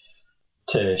fish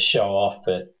to show off,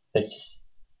 but it's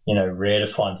rare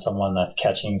to find someone that's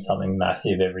catching something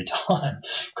massive every time,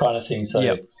 kind of thing.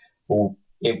 So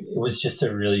it was just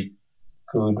a really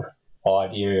good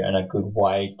idea and a good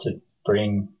way to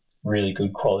bring really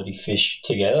good quality fish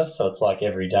together. So it's like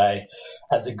every day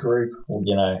as a group,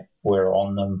 we're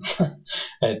on them.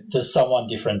 There's someone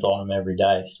different on them every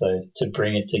day. So to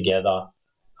bring it together,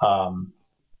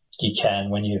 you can,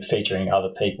 when you're featuring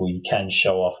other people, you can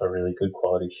show off a really good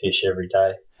quality fish every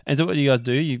day. And so what do you guys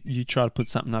do? You try to put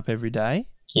something up every day?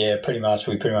 Yeah, pretty much.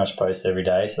 We pretty much post every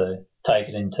day, so take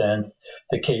it in turns.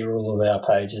 The key rule of our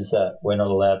page is that we're not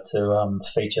allowed to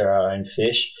feature our own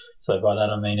fish. So by that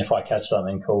I mean, if I catch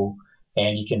something cool,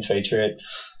 Andy can feature it,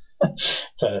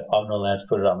 but I'm not allowed to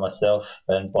put it up myself.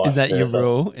 And vice Is that versa. your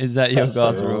rule? Is that your That's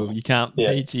guys' the rule. rule? You can't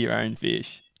feature your own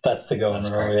fish. That's the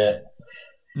golden rule, yeah.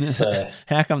 So,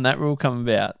 how come that rule come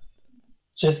about?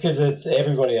 Just because it's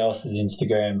everybody else's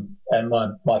Instagram, and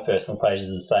my personal page is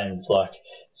the same. It's like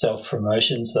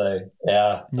self-promotion. So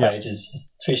our page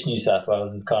is Fish New South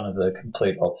Wales is kind of the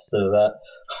complete opposite of that.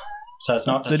 So it's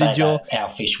not to say that our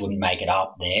fish wouldn't make it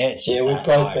up there. It's just we've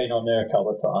both been on there a couple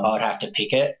of times. I'd have to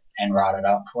pick it and write it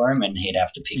up for him, and he'd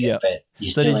have to pick it. But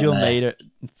so did your meter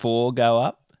 4 go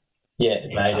up? Yeah,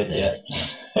 it made it.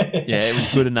 Yeah, it was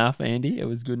good enough, Andy. It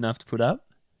was good enough to put up.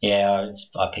 Yeah,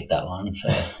 I picked that one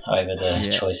over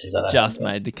the choices that I just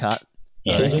made the cut.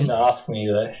 Yeah, he didn't ask me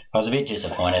though. I was a bit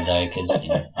disappointed though because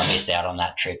I missed out on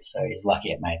that trip, so he's lucky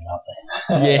it made it up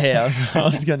there. Yeah, I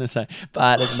was going to say,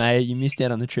 but you missed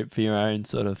out on the trip for your own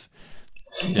sort of.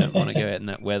 You don't want to go out in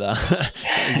that weather.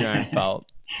 It was your own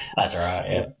fault. That's all right,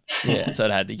 yeah. Yeah, so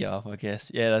it had to go off, I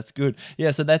guess. Yeah, that's good.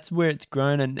 Yeah, so that's where it's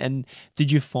grown. And did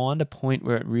you find a point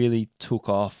where it really took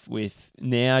off with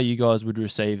now you guys would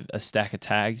receive a stack of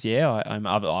tags? Yeah, I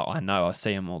know, I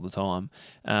see them all the time.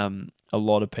 A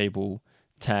lot of people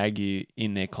tag you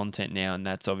in their content now, and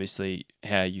that's obviously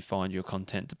how you find your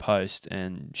content to post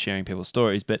and sharing people's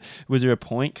stories. But was there a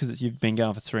point, because you've been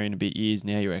going for 3 and a bit years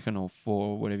now, you reckon, or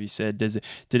 4, whatever you said, did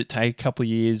it take a couple of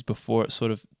years before it sort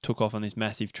of took off on this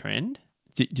massive trend?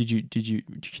 Can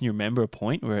you remember a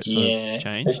point where it sort of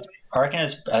changed? I reckon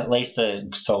it's at least a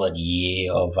solid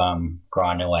year of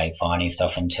grinding away, finding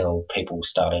stuff until people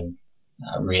started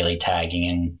really tagging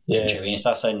and contributing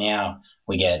stuff. So now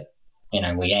we get,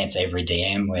 we answer every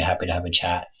DM. We're happy to have a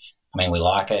chat. I mean, we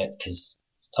like it because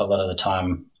a lot of the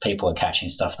time people are catching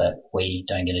stuff that we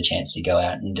don't get a chance to go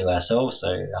out and do ourselves.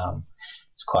 So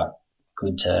it's quite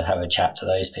good to have a chat to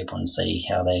those people and see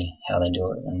how they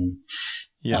do it, and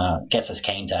gets us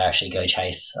keen to actually go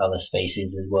chase other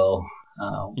species as well.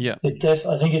 I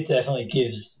think it definitely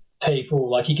gives people,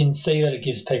 like, you can see that it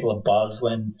gives people a buzz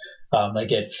when they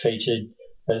get featured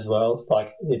as well.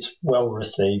 Like, it's well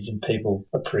received and people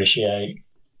appreciate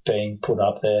being put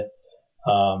up there.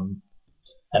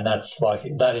 And that's like,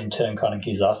 that in turn kind of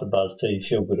gives us a buzz too. You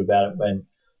feel good about it when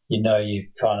you're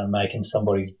kind of making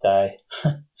somebody's day.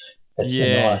 It's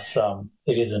a nice,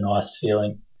 it is a nice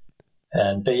feeling.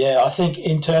 But I think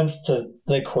in terms to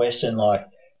the question, like,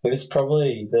 it was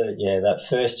probably that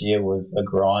first year was a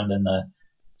grind, and the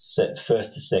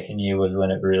first to second year was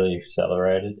when it really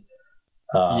accelerated.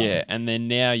 And then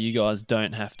now you guys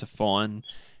don't have to find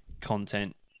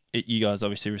content. You guys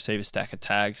obviously receive a stack of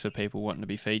tags for people wanting to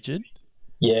be featured.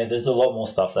 Yeah, there's a lot more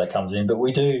stuff that comes in, but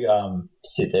we do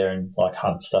sit there and like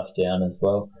hunt stuff down as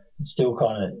well. It still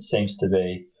kind of seems to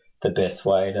be the best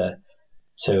way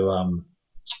to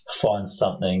find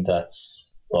something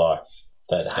that's like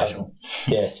that special.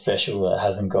 Special, that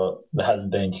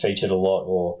hasn't been featured a lot,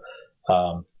 or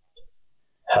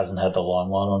hasn't had the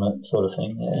limelight on it, sort of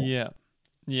thing.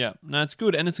 Yeah. No, it's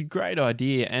good, and it's a great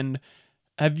idea. And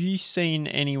have you seen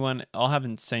anyone? I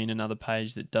haven't seen another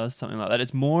page that does something like that.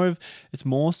 It's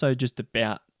more so just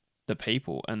about the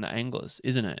people and the anglers,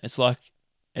 isn't it? It's like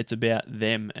it's about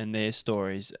them and their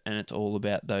stories, and it's all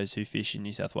about those who fish in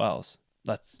New South Wales.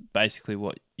 That's basically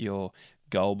what your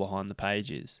goal behind the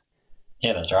page is.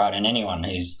 Yeah, that's right. And anyone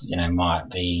who's, might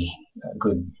be a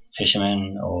good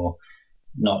fisherman or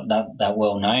not that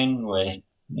well known,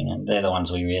 they're the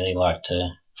ones we really like to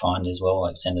find as well.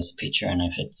 Like, send us a picture, and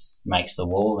if it makes the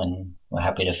wall, then we're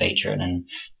happy to feature it, and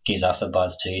gives us a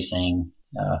buzz too, seeing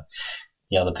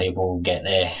the other people get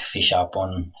their fish up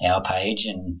on our page,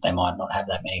 and they might not have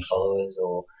that many followers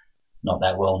or not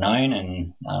that well known.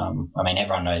 And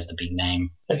everyone knows the big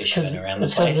name fishermen around the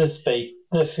place.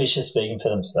 The fish are speaking for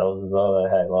themselves as well. Though,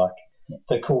 hey, like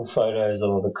the cool photos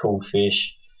or the cool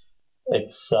fish.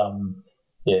 It's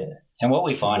yeah. And what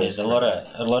we find is a lot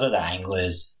of the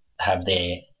anglers have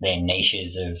their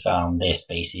niches of their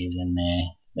species and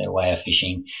their way of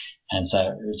fishing, and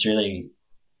so it's really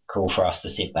cool for us to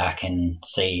sit back and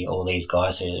see all these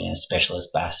guys who are specialist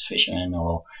bass fishermen,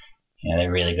 or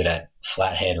they're really good at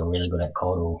flathead or really good at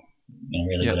cod, or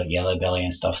really good at yellow belly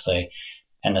and stuff. So,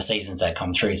 and the seasons that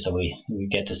come through, so we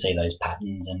get to see those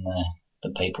patterns and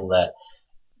the people that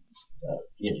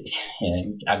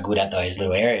are good at those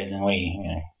little areas, and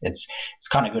it's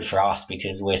kind of good for us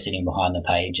because we're sitting behind the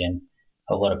page, and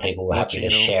a lot of people were happy to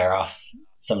share us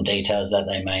some details that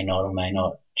they may not or may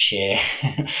not share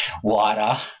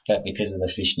wider, but because of the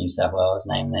Fish New South Wales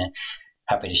name, they're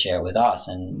happy to share it with us,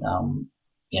 and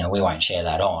we won't share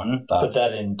that on, but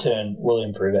that in turn will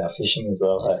improve our fishing as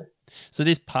well. Yeah. So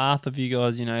this path of you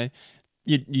guys,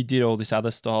 you did all this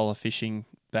other style of fishing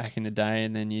back in the day,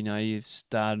 and then you've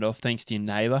started off thanks to your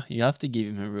neighbour. You have to give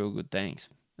him a real good thanks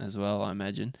as well, I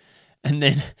imagine. And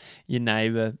then your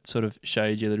neighbour sort of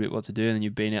showed you a little bit what to do, and then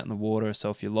you've been out in the water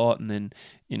yourself your lot, and then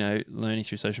learning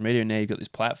through social media, and now you've got this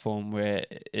platform where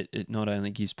it not only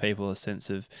gives people a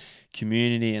sense of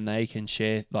community and they can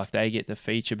share, like they get the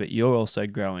feature, but you're also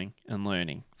growing and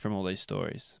learning from all these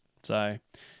stories. So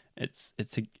it's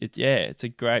a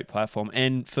great platform.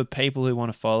 And for people who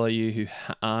want to follow you who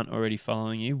aren't already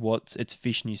following you, it's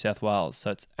Fish New South Wales. So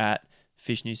it's at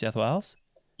Fish New South Wales.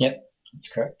 Yep,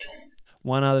 that's correct.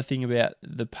 One other thing about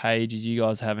the page is you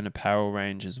guys have an apparel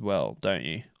range as well, don't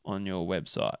you, on your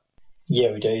website?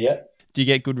 Yeah, we do. Yeah. Do you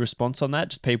get good response on that?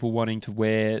 Just people wanting to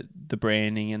wear the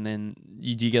branding, and then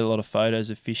do you get a lot of photos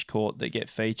of fish caught that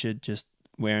get featured just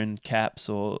wearing caps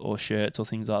or shirts or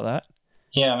things like that?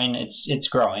 Yeah, it's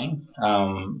growing,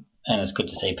 and it's good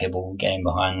to see people getting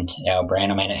behind our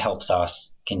brand. It helps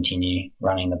us continue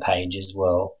running the page as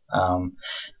well.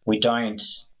 We don't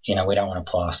want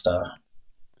to plaster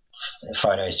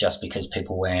photos just because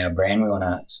people wear our brand. We want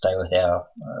to stay with our,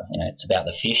 it's about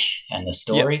the fish and the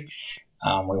story.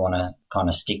 Yep. We want to kind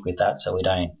of stick with that, so we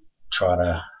don't try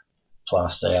to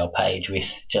plaster our page with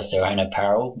just our own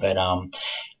apparel. But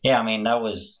that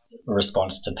was a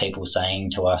response to people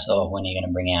saying to us, "Oh, when are you going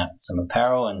to bring out some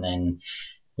apparel?" And then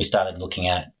we started looking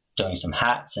at doing some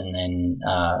hats, and then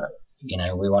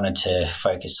we wanted to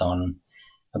focus on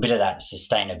a bit of that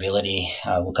sustainability,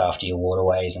 look after your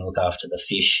waterways and look after the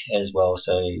fish as well.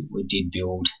 So we did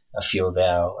build a few of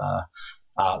our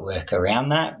artwork around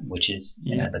that, which is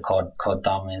the cod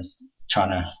thumb is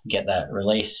trying to get that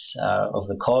release of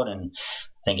the cod. And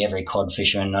I think every cod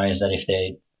fisherman knows that if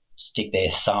they stick their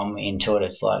thumb into it,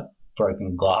 it's like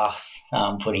broken glass,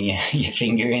 putting your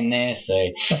finger in there. So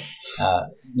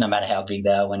no matter how big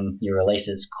they are, when you release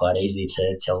it, it's quite easy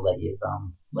to tell that you've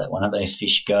let one of those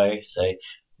fish go. So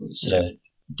we sort of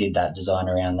did that design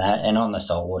around that. And on the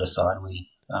saltwater side, we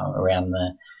around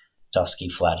the dusky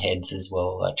flatheads as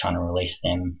well, like trying to release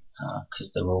them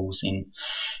because the rules in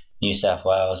New South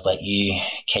Wales let you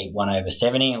keep 1 over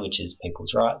 70, which is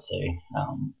people's right. So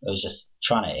it was just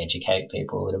trying to educate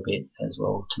people a little bit as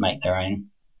well to make their own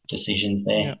decisions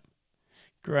there. Yep.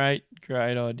 Great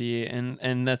idea.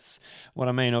 And that's what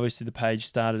I mean. Obviously the page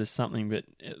started as something but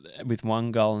with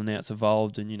one goal, and now it's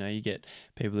evolved, and you get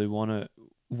people who want to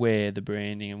wear the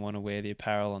branding and want to wear the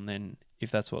apparel, and then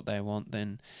if that's what they want,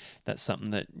 then that's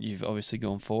something that you've obviously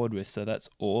gone forward with. So that's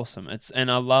awesome. And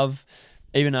I love,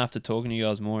 even after talking to you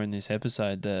guys more in this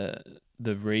episode,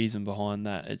 the reason behind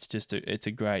that. It's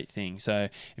a great thing. So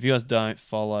if you guys don't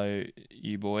follow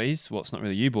you boys, well, it's not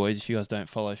really you boys, if you guys don't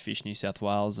follow Fish New South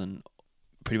Wales and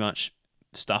pretty much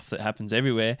stuff that happens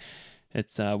everywhere,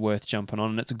 it's worth jumping on,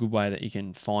 and it's a good way that you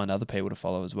can find other people to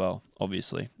follow as well,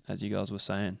 obviously, as you guys were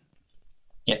saying.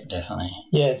 Yep, definitely.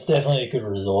 Yeah, it's definitely a good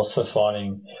resource for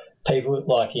finding people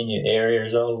like in your area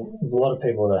as well. A lot of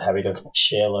people are happy to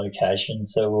share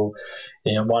locations, so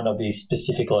we'll, might not be a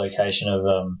specific location of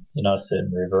a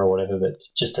certain river or whatever, but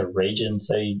just a region,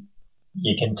 so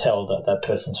you can tell that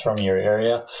person's from your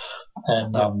area,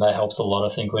 and that helps a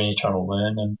lot, I think, when you're trying to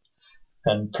learn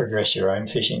and progress your own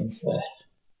fishing. So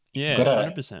yeah,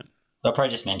 100%. I'll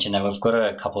probably just mention that we've got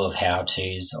a couple of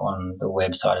how-tos on the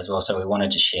website as well. So we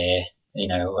wanted to share,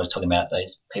 I was talking about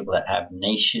those people that have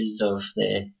niches of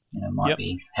their, might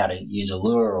be how to use a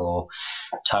lure or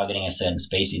targeting a certain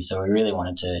species. So we really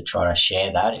wanted to try to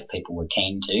share that if people were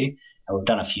keen to. And we've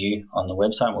done a few on the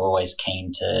website. We're always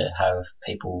keen to have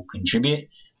people contribute.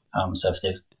 So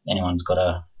if anyone's got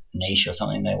a niche or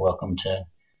something, they're welcome to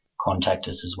contact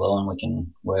us as well, and we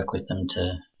can work with them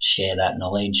to share that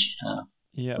knowledge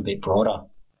a bit broader.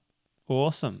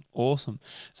 Awesome.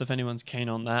 So if anyone's keen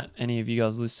on that, any of you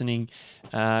guys listening,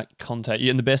 contact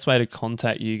you. And the best way to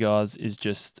contact you guys is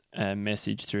just a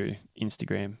message through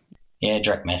Instagram. Yeah,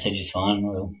 direct message is fine.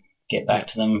 We'll get back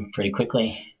to them pretty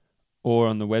quickly. Or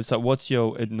on the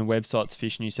website. And the website's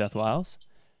Fish New South Wales?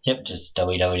 Yep, just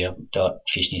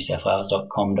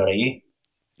www.fishnewsouthwales.com.au.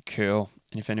 Cool.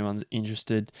 And if anyone's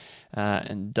interested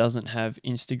and doesn't have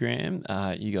Instagram,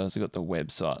 you guys have got the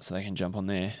website, so they can jump on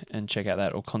there and check out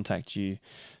that or contact you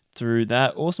through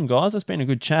that. Awesome, guys. That's been a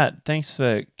good chat. Thanks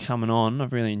for coming on.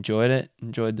 I've really enjoyed it.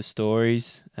 Enjoyed the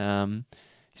stories,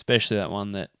 especially that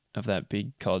one of that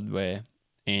big cod where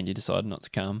Andy decided not to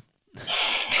come.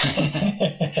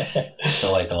 It's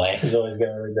always the way. He's always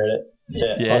going to regret it.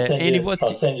 Yeah. Andy,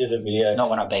 I'll send you the video. Not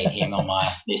when I beat him on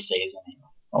this season.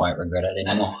 I won't regret it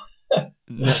anymore.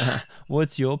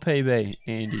 What's your PB,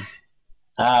 Andy?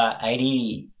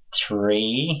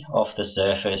 83 off the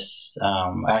surface.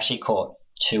 I actually caught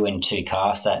 2 in 2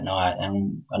 casts that night,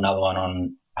 and another one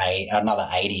on another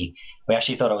 80. We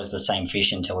actually thought it was the same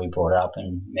fish until we brought it up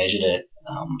and measured it.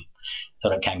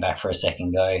 Thought it came back for a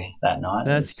second go that night.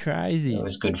 That's crazy. It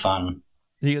was good fun.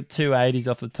 You got 2 80s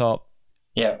off the top.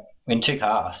 Yeah, in 2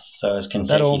 casts, so it was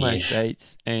consecutive. That almost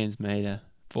beats Ian's meter.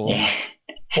 Yeah.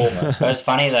 It was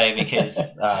funny though, because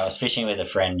I was fishing with a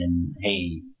friend, and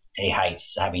he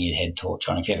hates having your head torch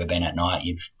on. If you've ever been at night,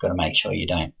 you've got to make sure you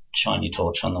don't shine your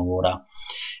torch on the water.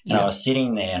 And I was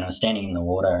sitting there, and I was standing in the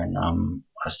water, and I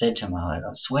said to him, I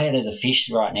swear there's a fish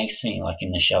right next to me, like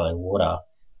in the shallow water.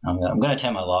 I'm going to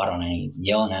turn my light on, and he's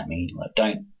yelling at me, like,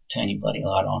 don't turn your bloody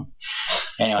light on.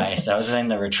 Anyway, so I was in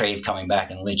the retrieve coming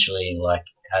back, and literally, like,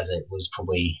 as it was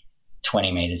probably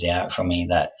 20 metres out from me,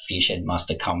 that fish must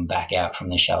have come back out from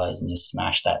the shallows and just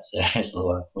smashed that surface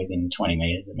lure within 20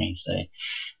 metres of me. So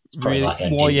it's probably really? Like I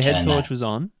While your head torch that. was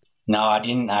on? No, I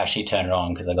didn't actually turn it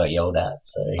on because I got yelled at.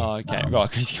 So okay, right,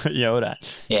 because you got yelled at.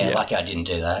 Yeah, lucky I didn't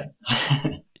do that.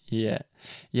 Yeah,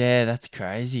 that's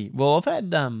crazy. Well, I've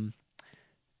had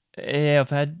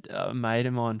a mate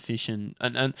of mine fishing,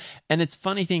 and it's a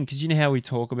funny thing because you know how we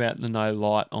talk about the no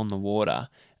light on the water,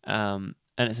 and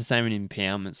it's the same in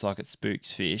impoundments, like it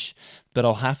spooks fish. But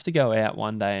I'll have to go out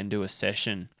one day and do a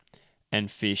session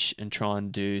and fish and try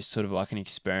and do sort of like an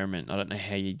experiment. I don't know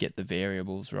how you get the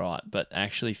variables right, but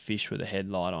actually fish with a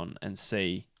headlight on and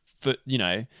see to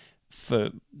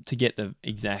get the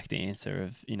exact answer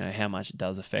of how much it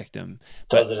does affect them.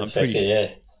 Does it affect it?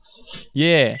 Yeah.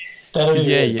 Yeah. That'd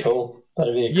be really cool.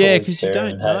 That'd be a cool because you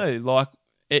don't know. Like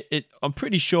I'm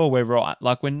pretty sure we're right.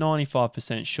 Like we're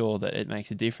 95% sure that it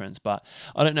makes a difference, but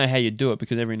I don't know how you do it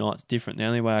because every night's different. The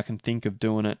only way I can think of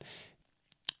doing it,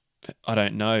 I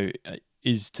don't know,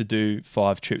 is to do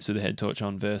 5 trips with a head torch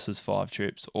on versus 5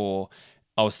 trips. Or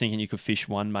I was thinking you could fish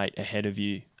one mate ahead of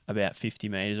you about 50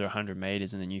 metres or 100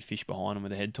 metres and then you fish behind them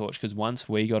with a head torch. Because once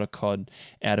we got a cod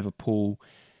out of a pool,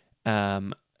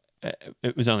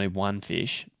 it was only one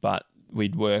fish, but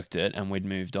we'd worked it and we'd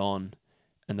moved on.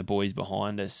 And the boys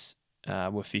behind us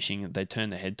were fishing. They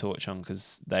turned the head torch on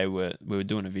because we were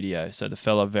doing a video. So the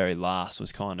fella very last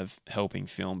was kind of helping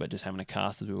film, but just having a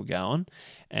cast as we were going.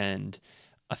 And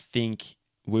I think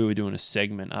we were doing a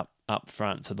segment up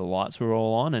front, so the lights were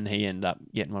all on, and he ended up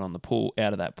getting one on the pool,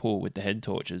 out of that pool with the head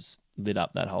torches lit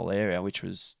up that whole area, which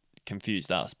was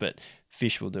confused us. But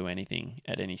fish will do anything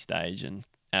at any stage and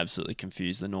absolutely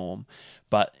confuse the norm.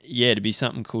 But yeah, to be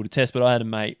something cool to test. But I had a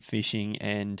mate fishing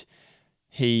and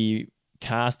he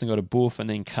cast and got a boof and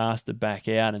then cast it back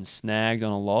out and snagged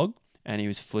on a log, and he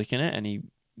was flicking it and he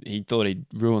thought he'd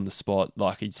ruined the spot,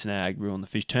 like he'd ruined the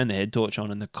fish, turned the head torch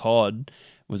on, and the cod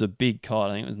was a big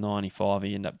cod. I think it was 95.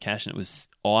 He ended up catching it. It was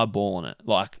eyeballing it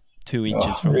like 2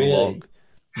 inches from the log.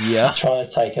 Yeah. Trying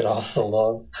to take it off the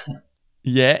log.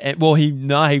 Yeah, well, he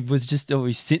was just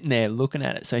always sitting there looking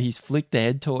at it. So he's flicked the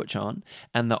head torch on,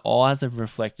 and the eyes have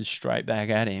reflected straight back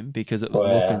at him because it was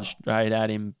looking straight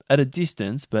at him at a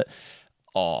distance, but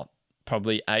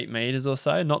probably 8 meters or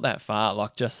so, not that far,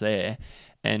 like just there,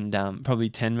 and probably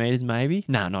 10 meters maybe.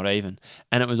 No, not even.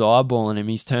 And it was eyeballing him.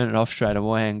 He's turned it off straight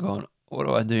away and gone, "What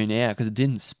do I do now?" Because it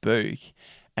didn't spook,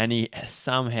 and he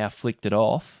somehow flicked it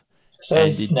off. So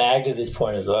he snagged at this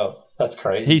point as well. That's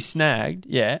crazy. He snagged,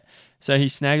 yeah. So he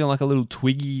snagged on like a little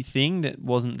twiggy thing that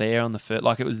wasn't there on the first,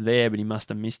 like it was there, but he must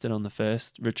have missed it on the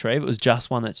first retrieve. It was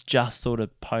just one that's just sort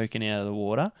of poking out of the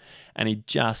water, and he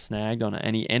just snagged on it,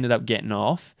 and he ended up getting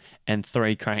off, and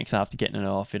 3 cranks after getting it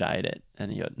off, it ate it,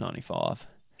 and he got 95.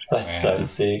 That's so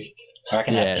sick. I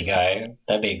reckon that's to go.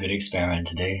 That'd be a good experiment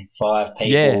to do. 5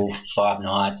 people, 5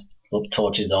 nights, look,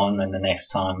 torches on, then the next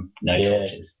time, no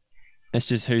torches. It's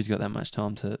just who's got that much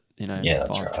time to,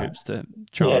 5 trips to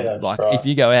try. If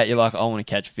you go out, you're like, I want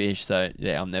to catch fish. So,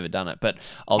 I've never done it, but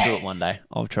I'll do it one day.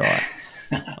 I'll try it.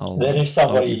 Then if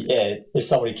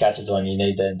somebody catches one, you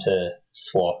need them to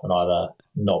swap and either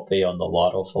not be on the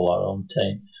light or for light on the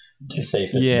team to see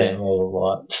if it's them or the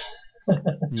light.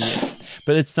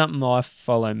 But it's something I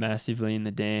follow massively in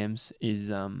the dams is,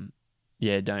 don't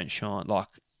shine, like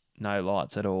no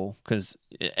lights at all, because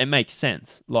it makes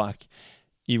sense. Like,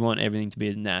 you want everything to be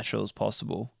as natural as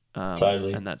possible.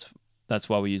 Totally. And that's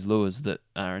why we use lures that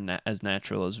are as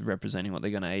natural as representing what they're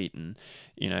going to eat. And,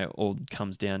 all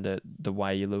comes down to the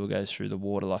way your lure goes through the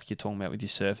water, like you're talking about with your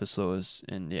surface lures.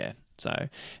 And so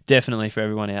definitely for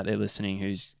everyone out there listening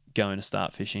who's going to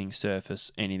start fishing,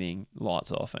 surface, anything,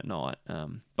 lights off at night.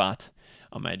 But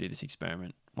I may do this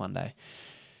experiment one day.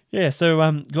 Yeah,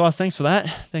 so guys, thanks for that.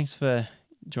 Thanks for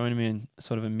joining me in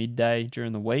sort of a midday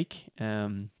during the week.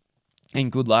 And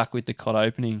good luck with the cod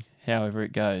opening, however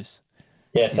it goes.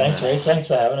 Yeah, thanks, Reece. Thanks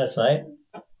for having us, mate.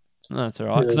 No, that's all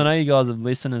right. Because I know you guys are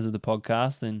listeners of the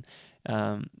podcast, and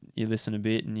you listen a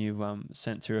bit, and you've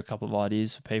sent through a couple of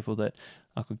ideas for people that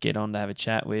I could get on to have a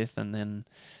chat with. And then,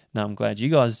 I'm glad you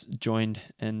guys joined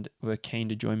and were keen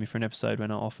to join me for an episode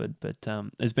when I offered. But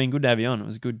it's been good to have you on. It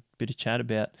was a good bit of chat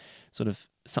about sort of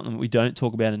something that we don't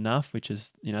talk about enough, which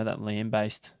is, that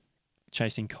land-based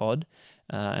chasing cod.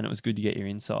 And it was good to get your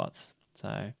insights. So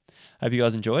I hope you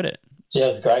guys enjoyed it. Yeah, it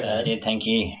was great, I did. Thank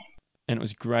you. And it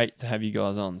was great to have you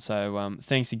guys on. So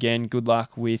thanks again. Good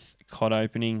luck with cod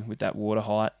opening with that water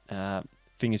height.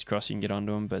 Fingers crossed you can get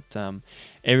onto them. But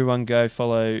everyone go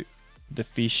follow the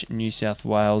Fish New South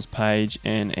Wales page.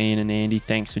 And Ian and Andy,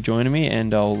 thanks for joining me.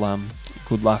 And I'll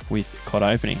good luck with cod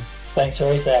opening. Thanks,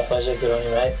 Reece. Our pleasure. Good on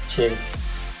you, mate. Cheers.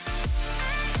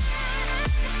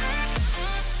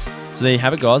 So there you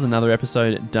have it, guys. Another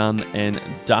episode done and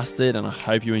dusted, and I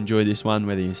hope you enjoyed this one,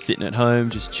 whether you're sitting at home,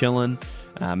 just chilling,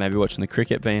 maybe watching the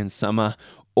cricket being summer,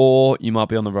 or you might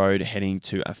be on the road heading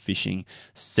to a fishing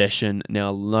session.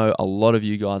 Now, I know a lot of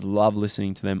you guys love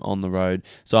listening to them on the road,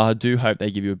 so I do hope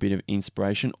they give you a bit of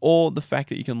inspiration, or the fact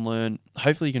that you can learn,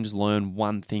 hopefully you can just learn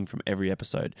one thing from every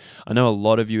episode. I know a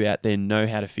lot of you out there know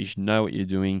how to fish, know what you're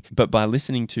doing, but by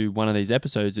listening to one of these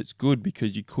episodes, it's good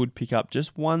because you could pick up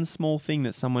just one small thing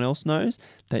that someone else knows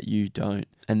that you don't.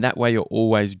 And that way you're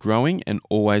always growing and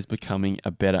always becoming a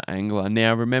better angler.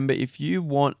 Now, remember, if you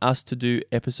want us to do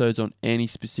episodes on any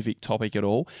specific topic at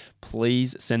all,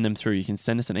 please send them through. You can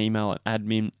send us an email at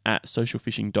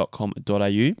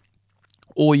admin@socialfishing.com.au.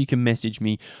 Or you can message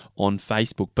me on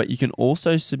Facebook, but you can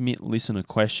also submit listener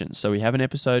questions. So we have an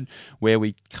episode where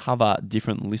we cover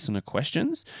different listener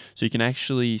questions. So you can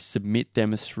actually submit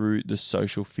them through the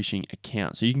Social Fishing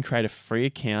account. So you can create a free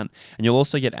account, and you'll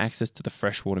also get access to the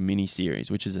Freshwater Mini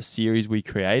Series, which is a series we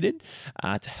created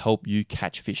to help you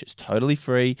catch fish. It's totally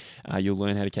free. You'll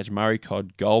learn how to catch Murray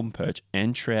cod, golden perch,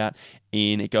 and trout.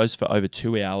 And it goes for over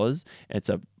 2 hours. It's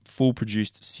a full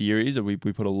produced series. We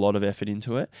put a lot of effort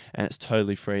into it, and it's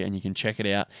totally free, and you can check it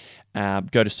out.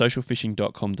 Go to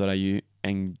socialfishing.com.au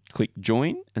and click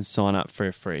join and sign up for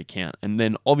a free account. And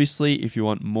then obviously, if you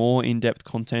want more in-depth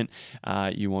content,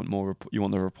 you want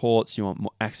the reports, you want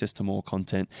more access to more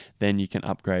content, then you can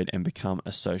upgrade and become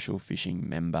a Social Fishing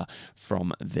member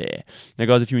from there. Now,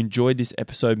 guys, if you enjoyed this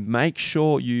episode, make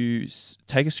sure you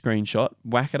take a screenshot,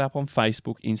 whack it up on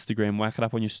Facebook, Instagram, whack it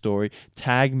up on your story,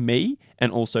 tag me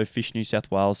and also Fish New South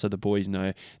Wales so the boys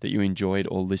know that you enjoyed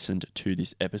or listened to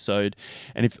this episode.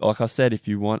 And if, like I said, if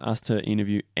you want us to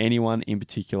interview anyone in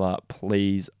particular,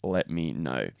 please let me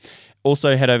know.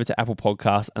 Also, head over to Apple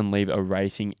Podcasts and leave a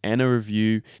rating and a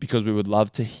review, because we would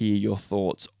love to hear your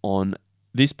thoughts on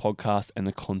this podcast and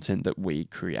the content that we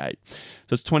create.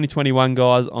 So it's 2021,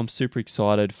 guys. I'm super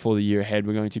excited for the year ahead.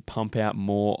 We're going to pump out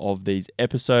more of these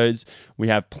episodes. We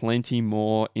have plenty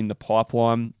more in the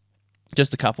pipeline.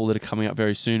 Just a couple that are coming up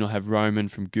very soon. I'll have Roman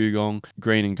from Googong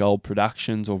Green and Gold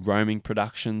Productions, or Roaming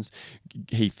Productions.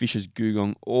 He fishes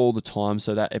Googong all the time,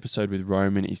 so that episode with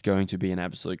Roman is going to be an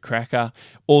absolute cracker.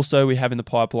 Also, we have in the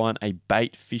pipeline a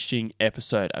bait fishing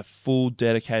episode, a full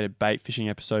dedicated bait fishing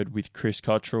episode with Chris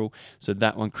Cottrell. So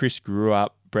that one, Chris grew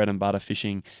up bread and butter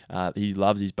fishing. He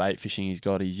loves his bait fishing. He's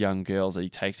got his young girls that he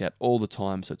takes out all the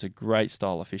time. So it's a great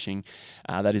style of fishing.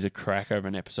 That is a crack over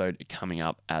an episode coming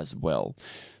up as well.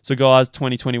 So guys,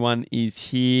 2021 is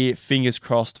here. Fingers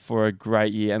crossed for a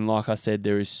great year. And like I said,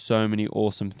 there is so many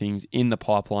awesome things in the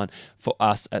pipeline for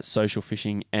us at Social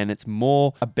Fishing. And it's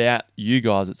more about you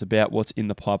guys. It's about what's in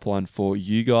the pipeline for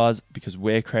you guys, because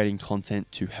we're creating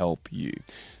content to help you.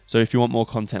 So if you want more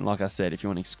content, like I said, if you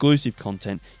want exclusive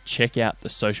content, check out the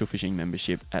Social Fishing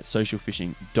membership at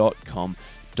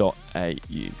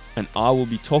socialfishing.com.au. And I will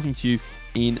be talking to you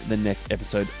in the next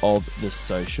episode of the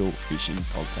Social Fishing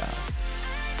Podcast.